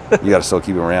you got to still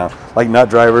keep them around. Like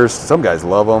nut drivers, some guys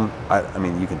love them. I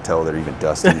mean, you can tell they're even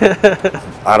dusty.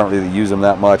 I don't really use them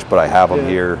that much, but I have them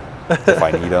here if I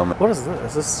need them. What is this?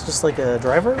 Is this just like a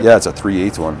driver? Yeah, it's a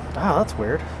 3/8 one. Oh, that's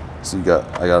weird. So I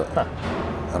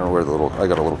don't know where I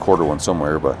got a little quarter one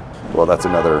somewhere, but well, this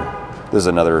is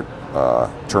another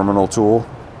terminal tool.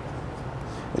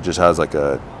 It just has like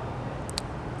you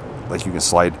can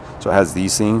slide, so it has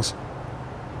these things,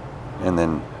 and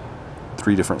then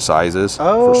 3 different sizes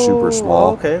for super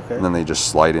small. Okay. And then they just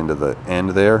slide into the end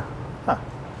there. Huh.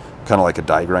 Kind of like a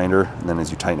die grinder, and then as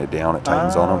you tighten it down, it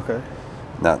tightens on them. Okay.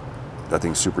 And that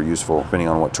thing's super useful, depending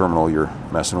on what terminal you're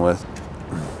messing with.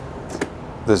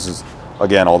 This is,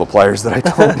 again, all the pliers that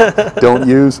I don't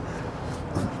use.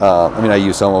 I mean, I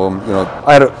use some of them. You know,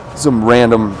 I had some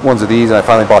random ones of these, and I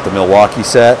finally bought the Milwaukee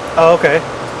set. Oh, okay.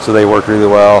 So they work really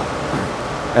well.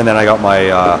 And then I got my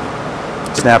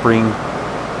snap ring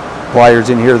pliers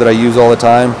in here that I use all the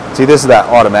time. See, this is that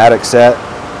automatic set.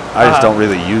 I just don't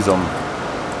really use them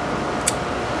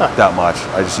that much.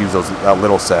 I just use that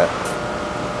little set.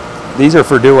 These are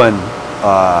for doing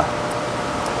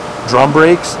drum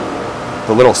brakes.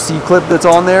 The little C-clip that's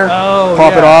on there. Oh,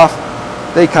 pop it off.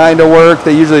 They kind of work.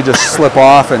 They usually just slip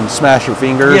off and smash your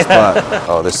fingers.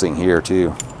 But this thing here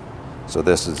too. So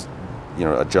this is,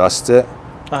 adjusts it.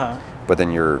 But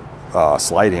then your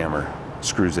slide hammer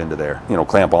screws into there.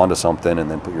 Clamp onto something and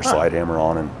then put your slide hammer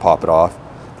on and pop it off.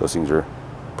 Those things are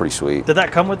pretty sweet. Did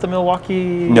that come with the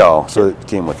Milwaukee? No, so it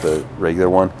came with the regular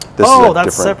one. This oh, is a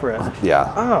that's different, separate.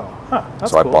 Yeah. Oh, huh,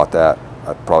 that's so cool. I bought that.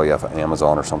 I probably have an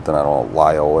Amazon or something. I don't know,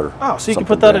 Lyle or. Oh, so you can something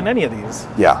put that big. in any of these.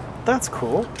 Yeah. That's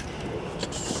cool.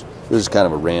 This is kind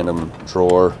of a random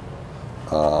drawer.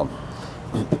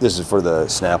 This is for the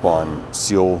snap-on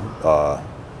seal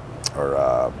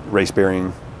or race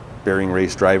bearing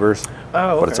race drivers.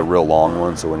 Oh, okay. But it's a real long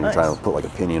one, so when you're Nice. trying to put like a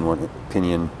pinion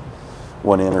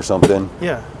one in or something,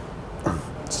 Yeah.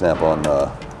 snap-on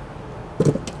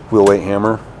wheel weight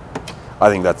hammer. I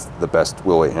think that's the best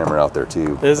wheel weight hammer out there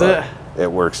too. Is it?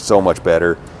 It works so much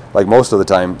better. Like most of the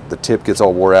time, the tip gets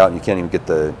all wore out and you can't even get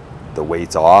the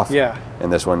weights off. Yeah.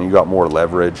 And this one, you got more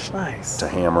leverage Nice. to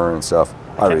hammer and stuff.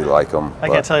 I really like them. I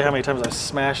can't tell you how many times I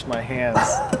smashed my hands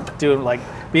doing like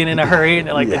being in a hurry and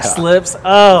like Yeah. it slips.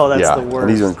 Oh, that's yeah, the worst. and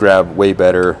these ones grab way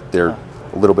better. They're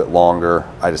a little bit longer.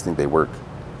 I just think they work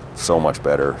so much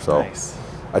better. So Nice.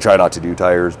 I try not to do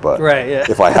tires, but Right, yeah.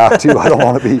 if I have to, I don't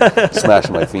want to be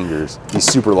smashing my fingers. These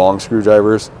super long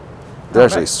screwdrivers, they're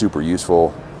actually nice. super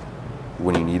useful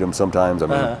when you need them sometimes. I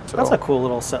mean, so, That's a cool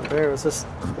little set there. Was this?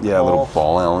 yeah, a little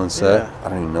ball Allen set. Yeah. I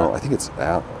don't even know. I think it's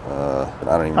out. I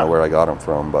don't even know where I got them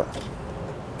from, but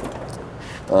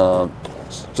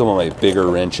some of my bigger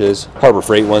wrenches, Harbor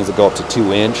Freight ones that go up to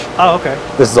 2-inch. Oh, okay.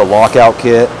 This is a lockout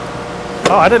kit.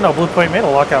 Oh, I didn't know Blue Point made a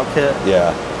lockout kit.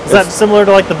 Yeah. Is that similar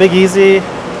to like the Big Easy?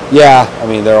 Yeah, I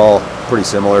mean, they're all pretty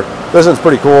similar. This one's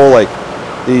pretty cool. Like,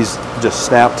 these just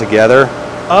snap together.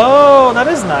 Oh, that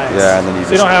is nice. Yeah, and then you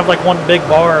so you just- don't have like one big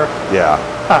bar. Yeah.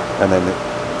 Huh. And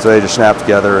then, so they just snap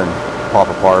together and pop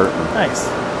apart. Nice.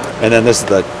 And then this is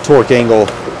the torque angle,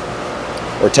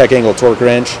 or tech angle torque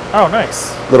wrench. Oh,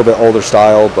 nice. A little bit older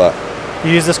style, but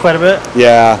You use this quite a bit?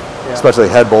 yeah, especially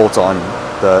head bolts on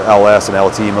the LS and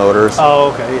LT motors.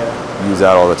 Oh, okay, yeah. Use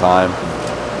that all the time.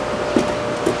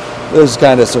 This is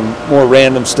kind of some more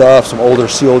random stuff, some older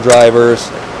seal drivers.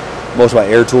 Most of my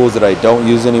air tools that I don't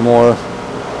use anymore.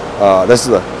 This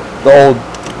is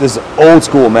this is old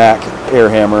school Mac air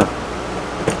hammer.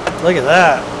 Look at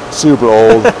that. Super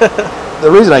old.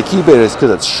 The reason I keep it is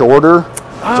because it's shorter.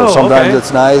 Oh, so sometimes okay.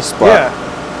 it's nice, but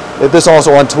Yeah. this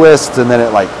also untwists and then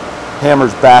it like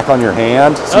hammers back on your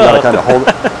hand. So you gotta kind of hold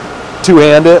it,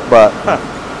 two-hand it, but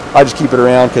I just keep it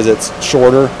around because it's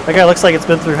shorter. That guy looks like it's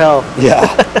been through hell. Yeah.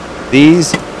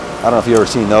 These, I don't know if you've ever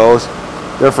seen those.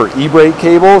 They're for e-brake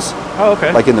cables. Oh,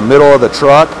 okay. Like in the middle of the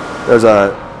truck, there's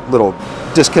a little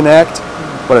disconnect,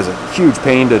 but it's a huge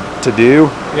pain to do.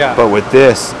 Yeah. But with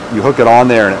this, you hook it on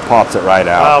there and it pops it right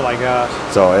out. Oh my gosh.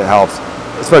 So it helps,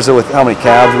 especially with how many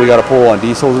cabs we got to pull on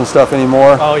diesels and stuff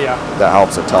anymore. Oh yeah. That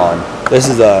helps a ton. This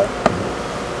is a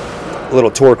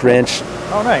little torque wrench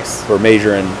Oh, nice. for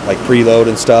measuring like preload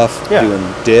and stuff, Yeah. doing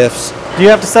diffs. Do you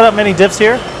have to set up many diffs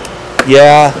here?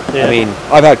 Yeah, Yeah. I mean,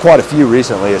 I've had quite a few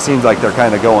recently. It seems like they're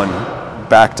kind of going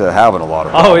back to having a lot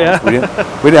of problems. Oh, yeah?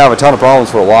 we didn't have a ton of problems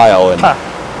for a while, and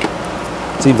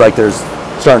it seems like there's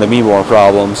starting to be more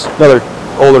problems. Another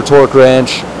older torque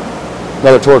wrench.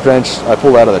 Another torque wrench I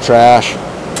pulled out of the trash.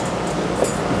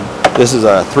 This is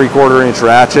a 3/4 inch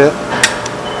ratchet.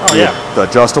 Oh yeah. The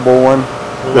adjustable one.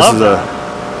 This Love is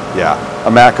that.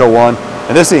 a Matco one,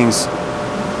 and this thing's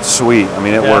sweet. I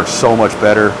mean, it Yeah. works so much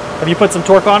better. Have you put some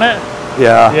torque on it?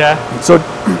 Yeah. Yeah. So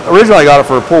originally I got it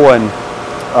for pulling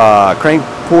crank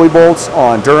pulley bolts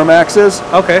on Duramaxes,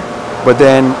 Okay. but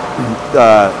then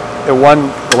the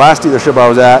last dealership I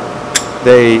was at,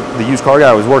 the used car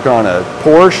guy was working on a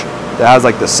Porsche that has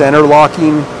like the center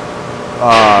locking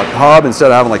hub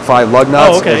instead of having like 5 lug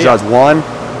nuts. Oh, okay, it yeah. has one,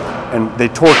 and they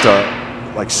torqued a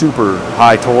like super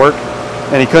high torque,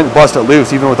 and he couldn't bust it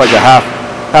loose even with like a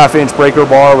half inch breaker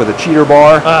bar with a cheater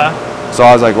bar. So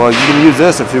I was like, well, you can use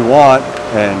this if you want,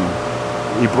 and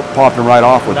he popped him right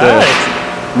off with Nice. this.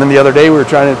 And then the other day we were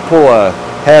trying to pull a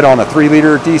head on a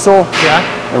 3-liter diesel, Yeah.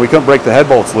 and we couldn't break the head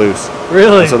bolts loose.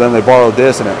 Really? So then they borrowed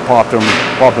this, and it popped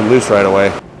them loose right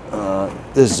away.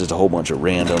 This is just a whole bunch of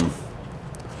random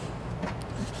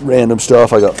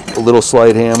stuff. I got a little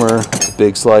slide hammer, a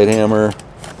big slide hammer.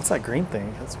 What's that green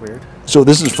thing? That's weird. So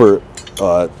this is for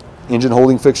engine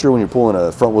holding fixture when you're pulling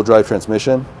a front-wheel drive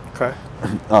transmission. Okay.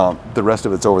 The rest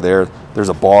of it's over there. There's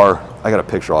a bar. I got a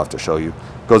picture I'll have to show you.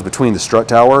 It goes between the strut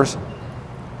towers.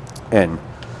 And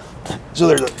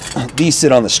so these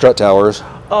sit on the strut towers.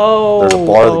 Oh. There's a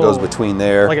bar that goes between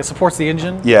there. Like it supports the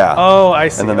engine? Yeah. Oh, I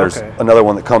see. And then there's okay. another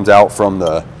one that comes out from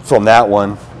that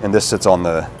one, and this sits on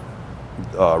the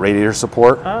radiator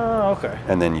support. Oh, okay.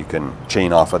 And then you can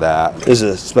chain off of that. This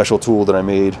is a special tool that I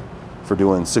made for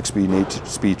doing 6-speed and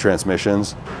 8-speed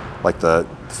transmissions. like the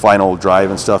final drive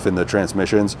and stuff in the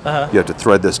transmissions, you have to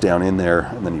thread this down in there,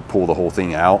 and then you pull the whole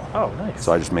thing out. Oh, nice.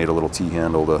 So I just made a little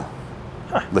T-handle to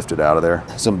lift it out of there.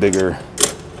 Some bigger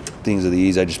things of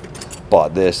these, I just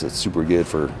bought this. It's super good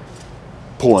for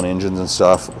pulling engines and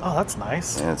stuff. Oh, that's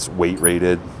nice. And it's weight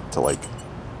rated to like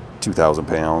 2,000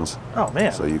 pounds. Oh,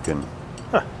 man. So you can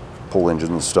pull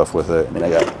engines and stuff with it. And I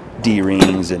got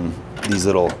D-rings and these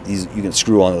you can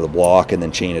screw onto the block and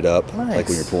then chain it up, nice. like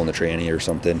when you're pulling the tranny or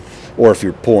something. Or if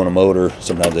you're pulling a motor,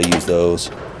 sometimes I use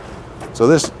those. So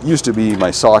this used to be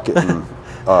my socket and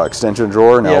extension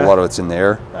drawer. Now a lot of it's in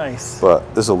there. Nice.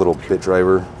 But this is a little bit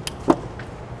driver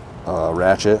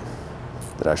ratchet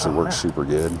that actually works super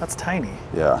good. That's tiny.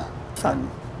 Yeah. And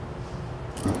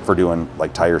for doing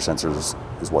like tire sensors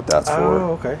is what that's for.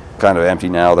 Oh, okay. Kind of empty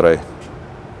now that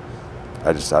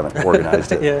I just haven't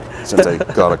organized it since I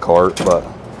got a cart, but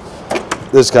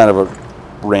this is kind of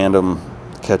a random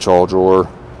catch-all drawer.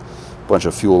 Bunch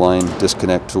of fuel line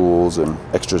disconnect tools and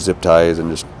extra zip ties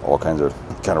and just all kinds of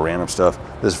kind of random stuff.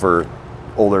 This is for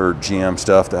older GM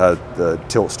stuff that had the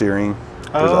tilt steering.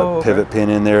 There's a pivot pin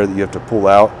in there that you have to pull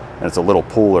out, and it's a little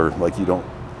puller, like you don't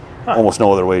almost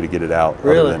no other way to get it out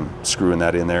other than screwing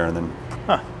that in there and then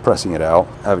pressing it out.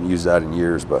 I haven't used that in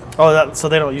years, but so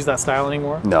they don't use that style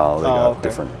anymore? No, they got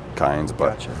different kinds.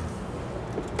 But gotcha.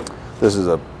 This is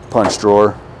a punch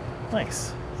drawer.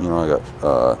 Nice. You know, I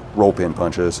got roll pin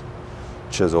punches,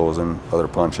 chisels, and other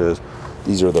punches.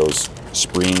 These are those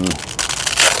spring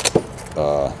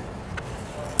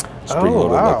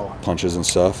loaded like punches and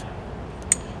stuff.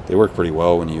 They work pretty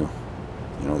well when you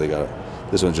know, they got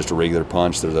this one's just a regular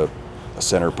punch. There's a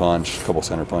center punch, a couple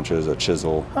center punches, a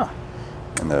chisel,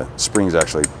 and the spring's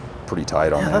actually pretty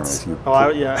tight on there. If you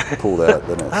pull that,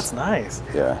 then it's that's nice.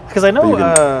 Yeah, because I know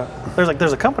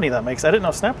there's a company that makes. I didn't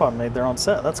know Snap-on made their own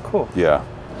set. That's cool. Yeah,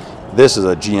 this is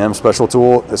a GM special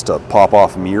tool. It's to pop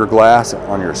off mirror glass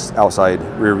on your outside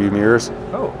rear view mirrors.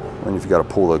 Oh. And if you got to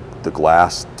pull the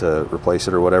glass to replace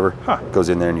it or whatever, it goes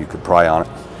in there and you could pry on it.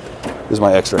 This is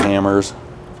my extra hammers.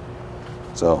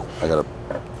 So I got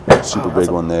a super big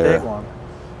one there. Big one.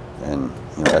 And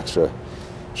you know, extra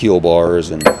heel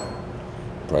bars and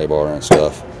pry bar and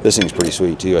stuff. This thing's pretty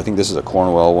sweet too. I think this is a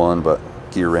Cornwell one, but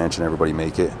Gear Wrench and everybody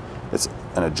make it. It's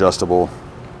an adjustable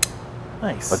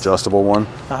one,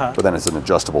 but then it's an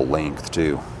adjustable length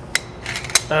too.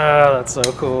 Oh, that's so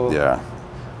cool. Yeah.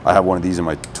 I have one of these in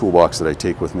my toolbox that I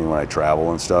take with me when I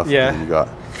travel and stuff. Yeah. And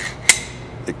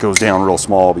it goes down real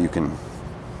small, but you can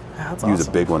use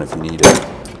a big one if you need it.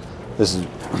 This is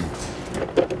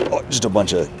just a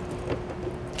bunch of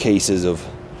cases of,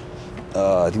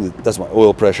 I think that's my oil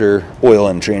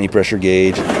and tranny pressure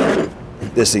gauge.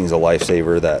 This thing's a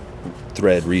lifesaver, that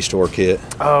thread restore kit.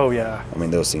 Oh, yeah. I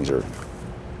mean, those things are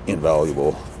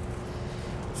invaluable.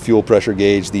 Fuel pressure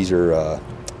gauge, these are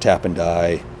tap and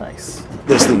die. Nice.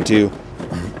 This thing too,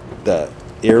 the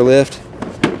airlift,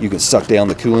 you can suck down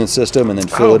the coolant system and then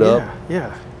fill it up.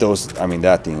 Yeah. Those, I mean,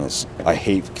 that thing is, I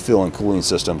hate filling cooling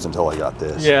systems until I got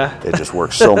this. Yeah. It just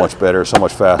works so much better, so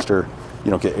much faster.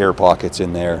 You don't get air pockets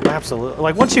in there. Absolutely.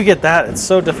 Like once you get that, it's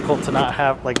so difficult to not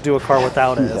have, like do a car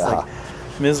without it. It's like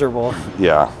miserable.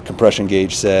 Yeah. Compression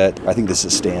gauge set. I think this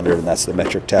is standard, and that's the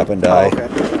metric tap and die. Oh,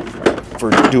 okay.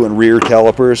 For doing rear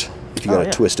calipers, if you got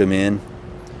to twist them in,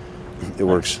 it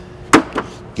works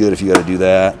good if you got to do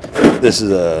that. This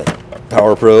is a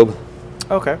power probe.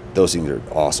 Okay. Those things are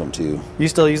awesome too. You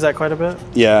still use that quite a bit?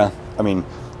 Yeah. I mean,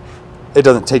 it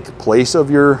doesn't take the place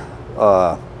of your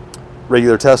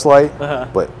regular test light,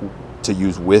 but to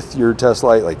use with your test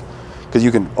light, like, because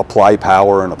you can apply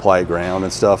power and apply ground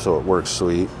and stuff, so it works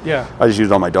sweet. Yeah. I just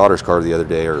used it on my daughter's car the other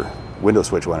day. Her window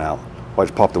switch went out. I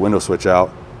just popped the window switch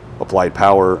out, applied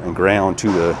power and ground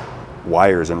to the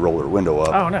wires, and rolled her window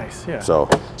up. Oh, nice. Yeah. So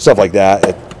stuff like that,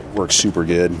 it works super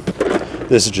good.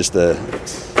 This is just the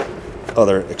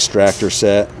other extractor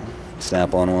set,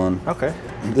 Snap-on one. Okay.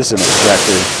 This is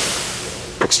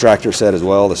an extractor set as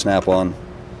well, the Snap-on,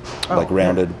 like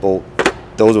rounded bolt.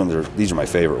 Those ones these are my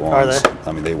favorite ones. Are they?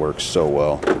 I mean, they work so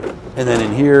well. And then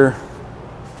in here,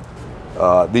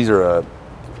 these are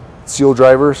seal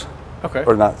drivers. Okay.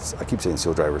 Or not, I keep saying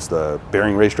seal drivers, the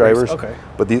bearing race drivers. Okay.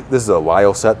 But this is a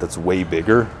Lyle set that's way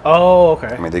bigger. Oh, okay.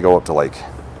 I mean, they go up to like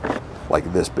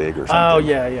this big or something. Oh,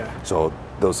 yeah. So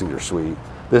those things are sweet.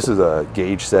 This is a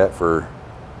gauge set for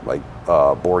like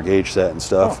bore gauge set and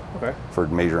stuff. Oh, okay. For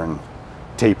measuring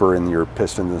taper in your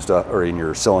pistons and stuff, or in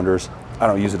your cylinders. I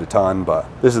don't use it a ton, but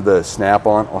this is the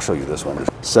Snap-on. I'll show you this one.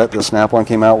 Set the Snap-on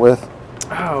came out with.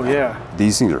 Oh, yeah.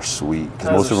 These things are sweet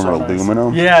because most of them are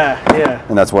aluminum. Yeah.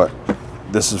 And that's what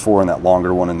this is for, and that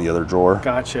longer one in the other drawer.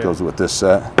 Gotcha. Goes with this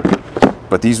set.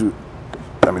 But these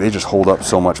I mean, they just hold up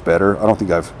so much better. I don't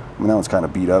think I mean, that one's kind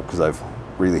of beat up because I've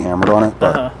really hammered on it,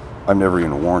 but I've never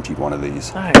even warrantied one of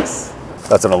these. Nice.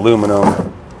 That's an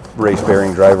aluminum race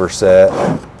bearing driver set.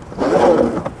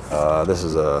 This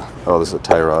is a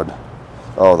tie rod.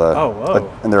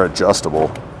 Whoa. And they're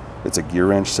adjustable. It's a gear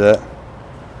wrench set.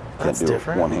 That's Can't do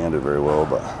different. it one-handed very well,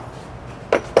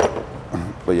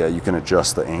 but yeah, you can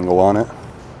adjust the angle on it.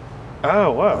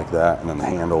 Oh, wow. Like that, and then the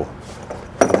handle.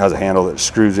 It has a handle that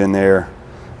screws in there,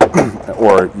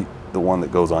 or the one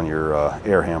that goes on your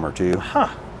air hammer too. Huh.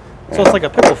 So it's like a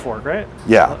pickle fork, right?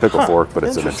 Yeah, pickle fork, but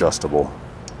it's an Interesting. adjustable.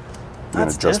 You can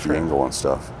That's adjust different. the angle and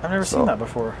stuff. I've never seen that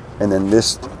before. And then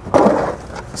this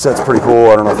set's pretty cool.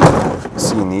 I don't know if you've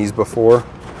seen these before,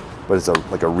 but it's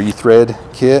like a rethread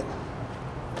kit,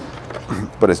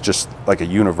 but it's just like a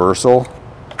universal.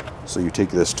 So you take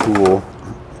this tool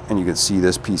and you can see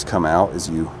this piece come out as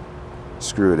you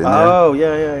screw it in there. Oh,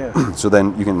 yeah. So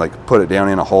then you can like put it down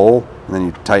in a hole and then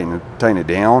you tighten it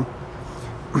down.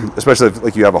 Especially if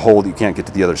like you have a hole that you can't get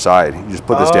to the other side. You just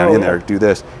put this down in there, do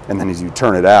this, and then as you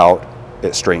turn it out,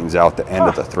 it straightens out the end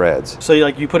of the threads. So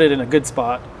you put it in a good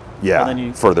spot. Yeah, and then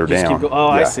you further just down. keep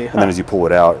I see. And then as you pull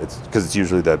it out, it's because it's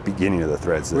usually the beginning of the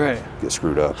threads that get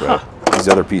screwed up. Right. These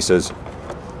other pieces,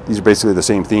 these are basically the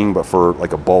same thing, but for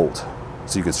like a bolt.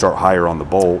 So you can start higher on the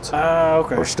bolt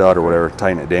or stud or whatever,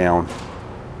 tighten it down,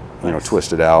 you know,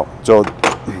 twist it out. So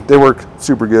they work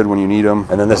super good when you need them.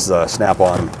 And then this is a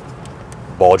snap-on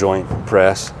ball joint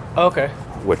press. Okay.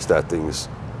 Which that thing's,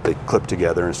 they clip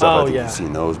together and stuff. I think you've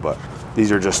seen those, but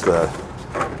these are just the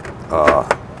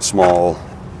small,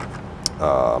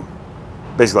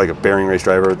 basically like a bearing race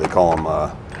driver. They call them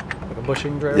like a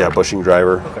bushing driver? Yeah, bushing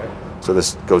driver. Okay. So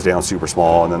this goes down super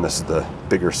small, and then this is the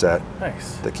bigger set.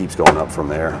 Nice. That keeps going up from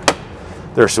there.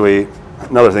 They're sweet.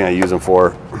 Another thing I use them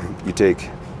for, you take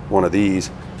one of these,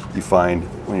 you find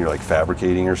when you're like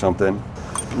fabricating or something,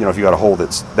 you know, if you got a hole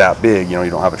that's that big, you know,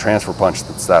 you don't have a transfer punch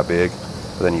that's that big,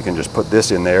 but then you can just put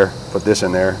this in there,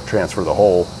 transfer the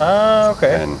hole.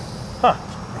 Okay. And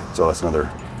so that's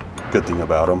another good thing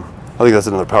about them. I think that's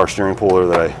another power steering puller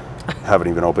that I haven't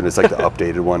even opened. It's like the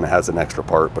updated one that has an extra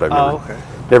part, but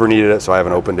I've never needed it, so I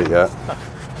haven't opened it yet.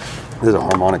 There's a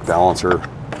harmonic balancer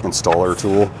installer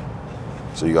tool.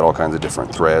 So you got all kinds of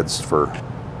different threads for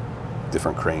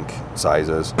different crank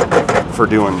sizes. For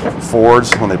doing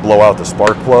Fords, when they blow out the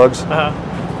spark plugs,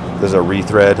 there's a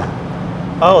rethread.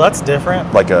 Oh, that's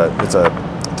different. Like it's a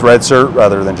thread cert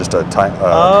rather than just a time.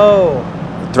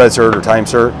 Thread cert or time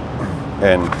cert,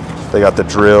 and they got the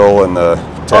drill and the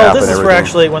tap. Oh, this and is everything. for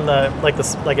actually when the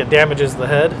like it damages the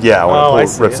head. Yeah, when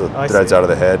it rips the threads out of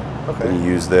the head, then you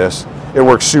use this. It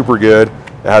works super good.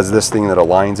 It has this thing that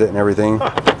aligns it and everything.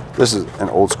 This is an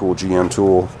old school GM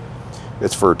tool.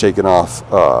 It's for taking off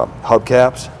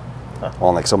hubcaps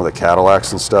on like some of the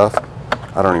Cadillacs and stuff.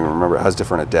 I don't even remember. It has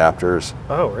different adapters.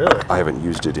 Oh, really? I haven't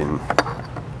used it in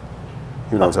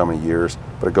who knows how many years,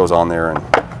 but it goes on there and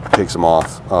takes them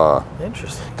off.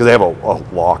 Interesting. Because they have a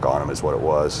lock on them is what it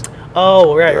was.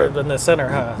 Oh, right, in the center,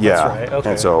 huh? Yeah. That's right. Okay.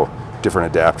 And so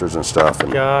different adapters and stuff.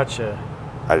 And gotcha.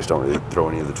 I just don't really throw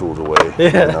any of the tools away.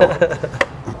 Yeah.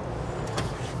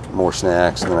 More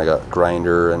snacks, and then I got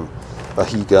grinder and a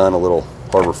heat gun, a little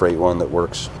Harbor Freight one that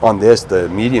works. On this, the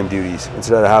medium duties,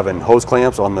 instead of having hose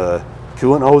clamps on the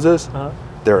coolant hoses,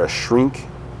 they're a shrink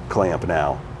clamp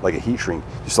now, like a heat shrink.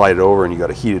 You slide it over and you got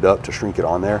to heat it up to shrink it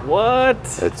on there. What?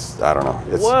 It's, I don't know,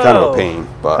 it's kind of a pain,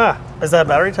 but. Is that a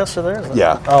battery tester there?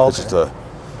 Yeah. Oh, okay. It's just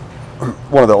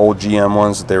one of the old GM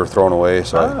ones that they were throwing away,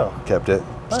 so I kept it.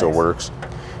 Nice. Still works.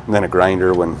 And then a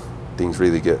grinder when things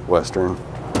really get Western.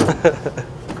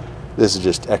 This is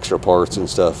just extra parts and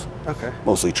stuff. Okay.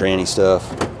 Mostly tranny stuff.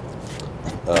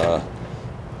 I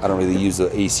don't really use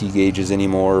the AC gauges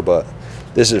anymore, but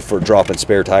this is for dropping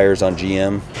spare tires on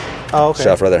GM. Oh, okay.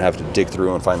 So I'd rather have to dig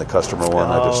through and find the customer one.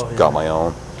 I just got my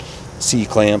own. C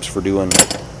clamps for doing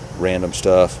random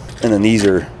stuff. And then these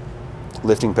are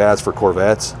lifting pads for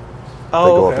Corvettes. Oh,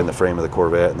 they go up in the frame of the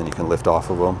Corvette, and then you can lift off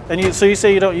of them. And so you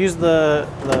say you don't use the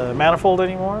manifold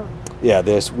anymore? Yeah,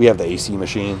 we have the AC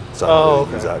machine, so I don't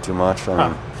really use that too much. I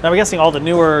mean, now I'm guessing all the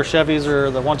newer Chevys are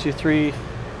the 123.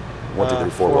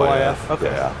 123/4YF.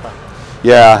 Okay.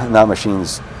 Yeah, and that machine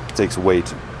takes way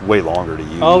longer to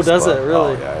use. Oh, does it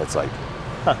really? Oh, yeah, it's like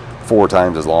 4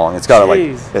 times as long. It's got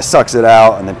it sucks it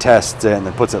out and then tests it and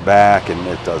then puts it back, and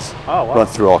it does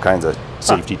runs through all kinds of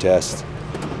safety tests.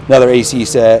 Another AC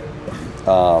set.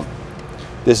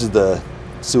 This is the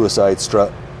Suicide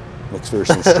Strut,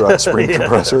 McPherson Strut spring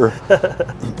compressor.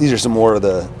 These are some more of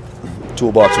the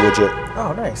toolbox widget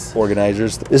nice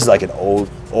organizers. This is like an old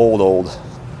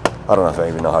I don't know if I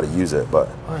even know how to use it, but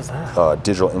what is that?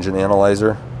 Digital engine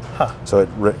analyzer. Huh. So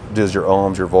it does your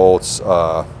ohms, your volts.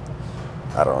 I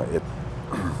don't know.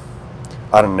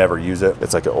 I don't never use it.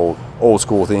 It's like an old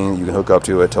school thing that you can hook up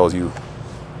to. It tells you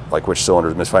like which cylinder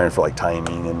is misfiring for like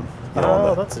timing and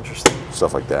That's interesting.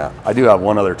 stuff like that. I do have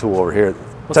one other tool over here.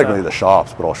 What's Technically that? the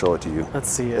shop's, but I'll show it to you. Let's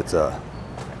see it. It's a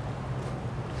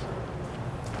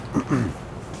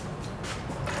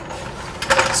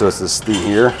so it's this thing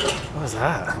here. What is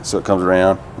that? So it comes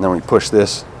around, and then when you push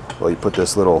this, well, you put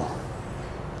this little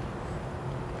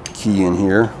key in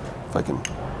here, if I can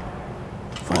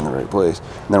find the right place.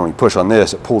 And then when you push on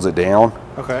this, it pulls it down.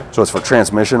 Okay. So it's for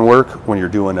transmission work when you're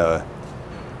doing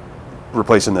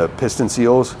replacing the piston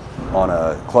seals on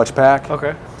a clutch pack.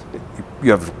 Okay.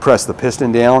 You have to press the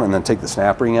piston down and then take the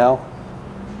snap ring out.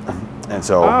 And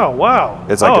so Oh wow.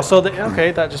 it's like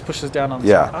okay, that just pushes down on the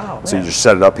yeah. side. Oh, so you man. just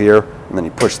set it up here, and then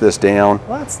you push this down.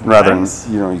 Well, that's rather nice.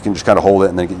 than you can just kind of hold it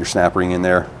and then get your snap ring in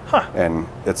there. Huh. And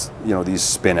it's these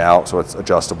spin out, so it's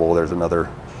adjustable. There's another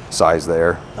size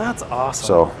there. That's awesome.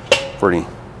 So for any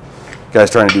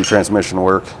guys trying to do transmission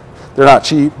work, they're not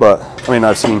cheap, but I mean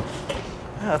I've seen.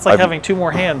 Yeah, it's like having two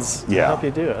more hands to Yeah. help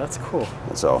you do it. That's cool.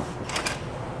 And so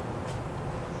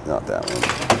not that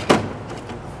one.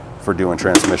 For doing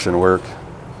transmission work,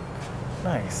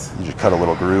 Nice. you just cut a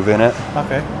little groove in it.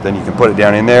 Okay. Then you can put it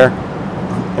down in there,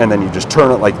 and then you just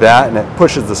turn it like that, and it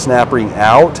pushes the snap ring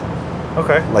out,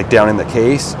 Okay. like down in the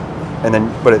case, and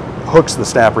then but it hooks the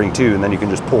snap ring too, and then you can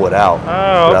just pull it out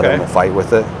Oh, rather okay. than fight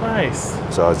with it. Nice.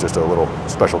 So it's just a little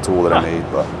special tool that I made.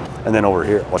 But and then over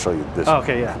here, I'll show you this. Oh,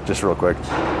 okay, yeah. Just real quick.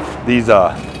 These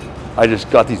I just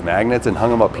got these magnets and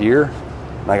hung them up here,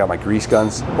 and I got my grease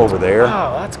guns over there.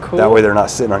 Oh, that's cool. That way they're not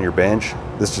sitting on your bench.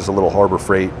 This is just a little Harbor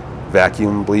Freight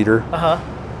vacuum bleeder. Uh-huh.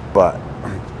 But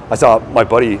I saw my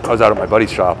buddy, I was out at my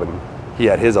buddy's shop, and he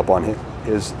had his up on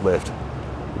his lift.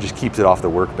 It just keeps it off the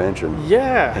workbench and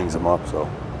Yeah. hangs them up, so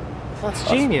That's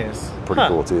genius. pretty Huh.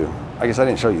 cool too. I guess I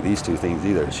didn't show you these two things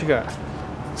either. What you got?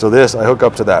 So this, I hook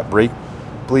up to that brake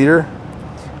bleeder,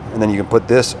 and then you can put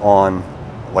this on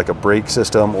like a brake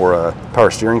system or a power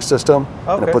steering system,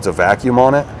 and Okay. it puts a vacuum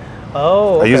on it.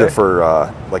 Oh, okay. I use it for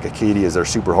like Acadias. They're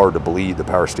super hard to bleed, the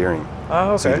power steering.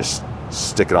 Oh, So you okay. just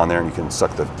stick it on there and you can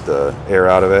suck the air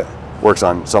out of it. Works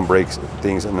on some brakes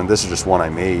things. And then this is just one I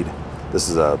made. This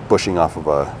is a bushing off of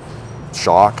a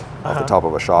shock, off the top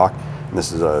of a shock. And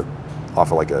this is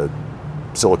off of like a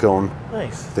silicone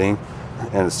Nice. thing.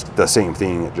 And it's the same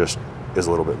thing, it just is a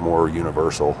little bit more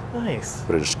universal. Nice.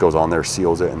 But it just goes on there,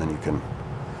 seals it, and then you can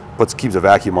keeps a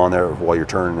vacuum on there while you're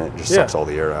turning it. It just sucks all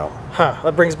the air out. Huh.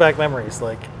 That brings back memories.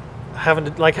 Like having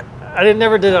to I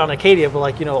never did it on Acadia, but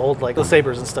old the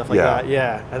Sabres and stuff like Yeah. that.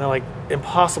 Yeah. And they're like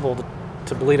impossible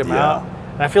to bleed them Yeah. out.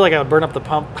 And I feel like I would burn up the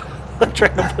pump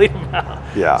trying to bleed them out.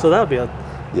 Yeah. So that would be a Yeah,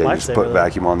 you lifesaver. just put though.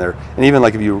 vacuum on there. And even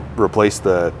like if you replace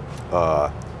the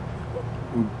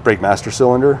brake master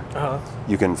cylinder, Uh-huh.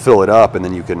 you can fill it up and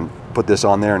then you can put this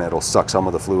on there and it'll suck some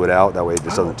of the fluid out. That way it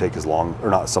just doesn't take as long, or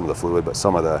not some of the fluid, but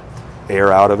some of the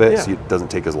air out of it, Yeah. so it doesn't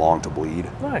take as long to bleed.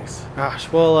 Nice.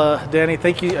 Gosh. Well, Danny,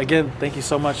 thank you again. Thank you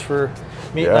so much for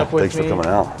meeting Yeah, up with thanks me. for coming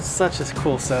out. Such a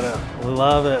cool setup.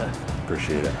 Love it.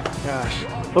 Appreciate it. Gosh.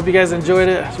 Hope you guys enjoyed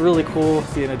it. It's really cool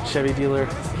being a Chevy dealer.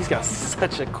 He's got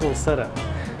such a cool setup.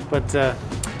 But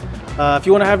if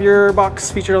you want to have your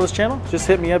box featured on this channel, just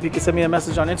hit me up. You can send me a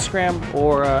message on Instagram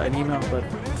or an email. But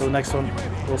for the next one,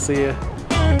 we'll see you.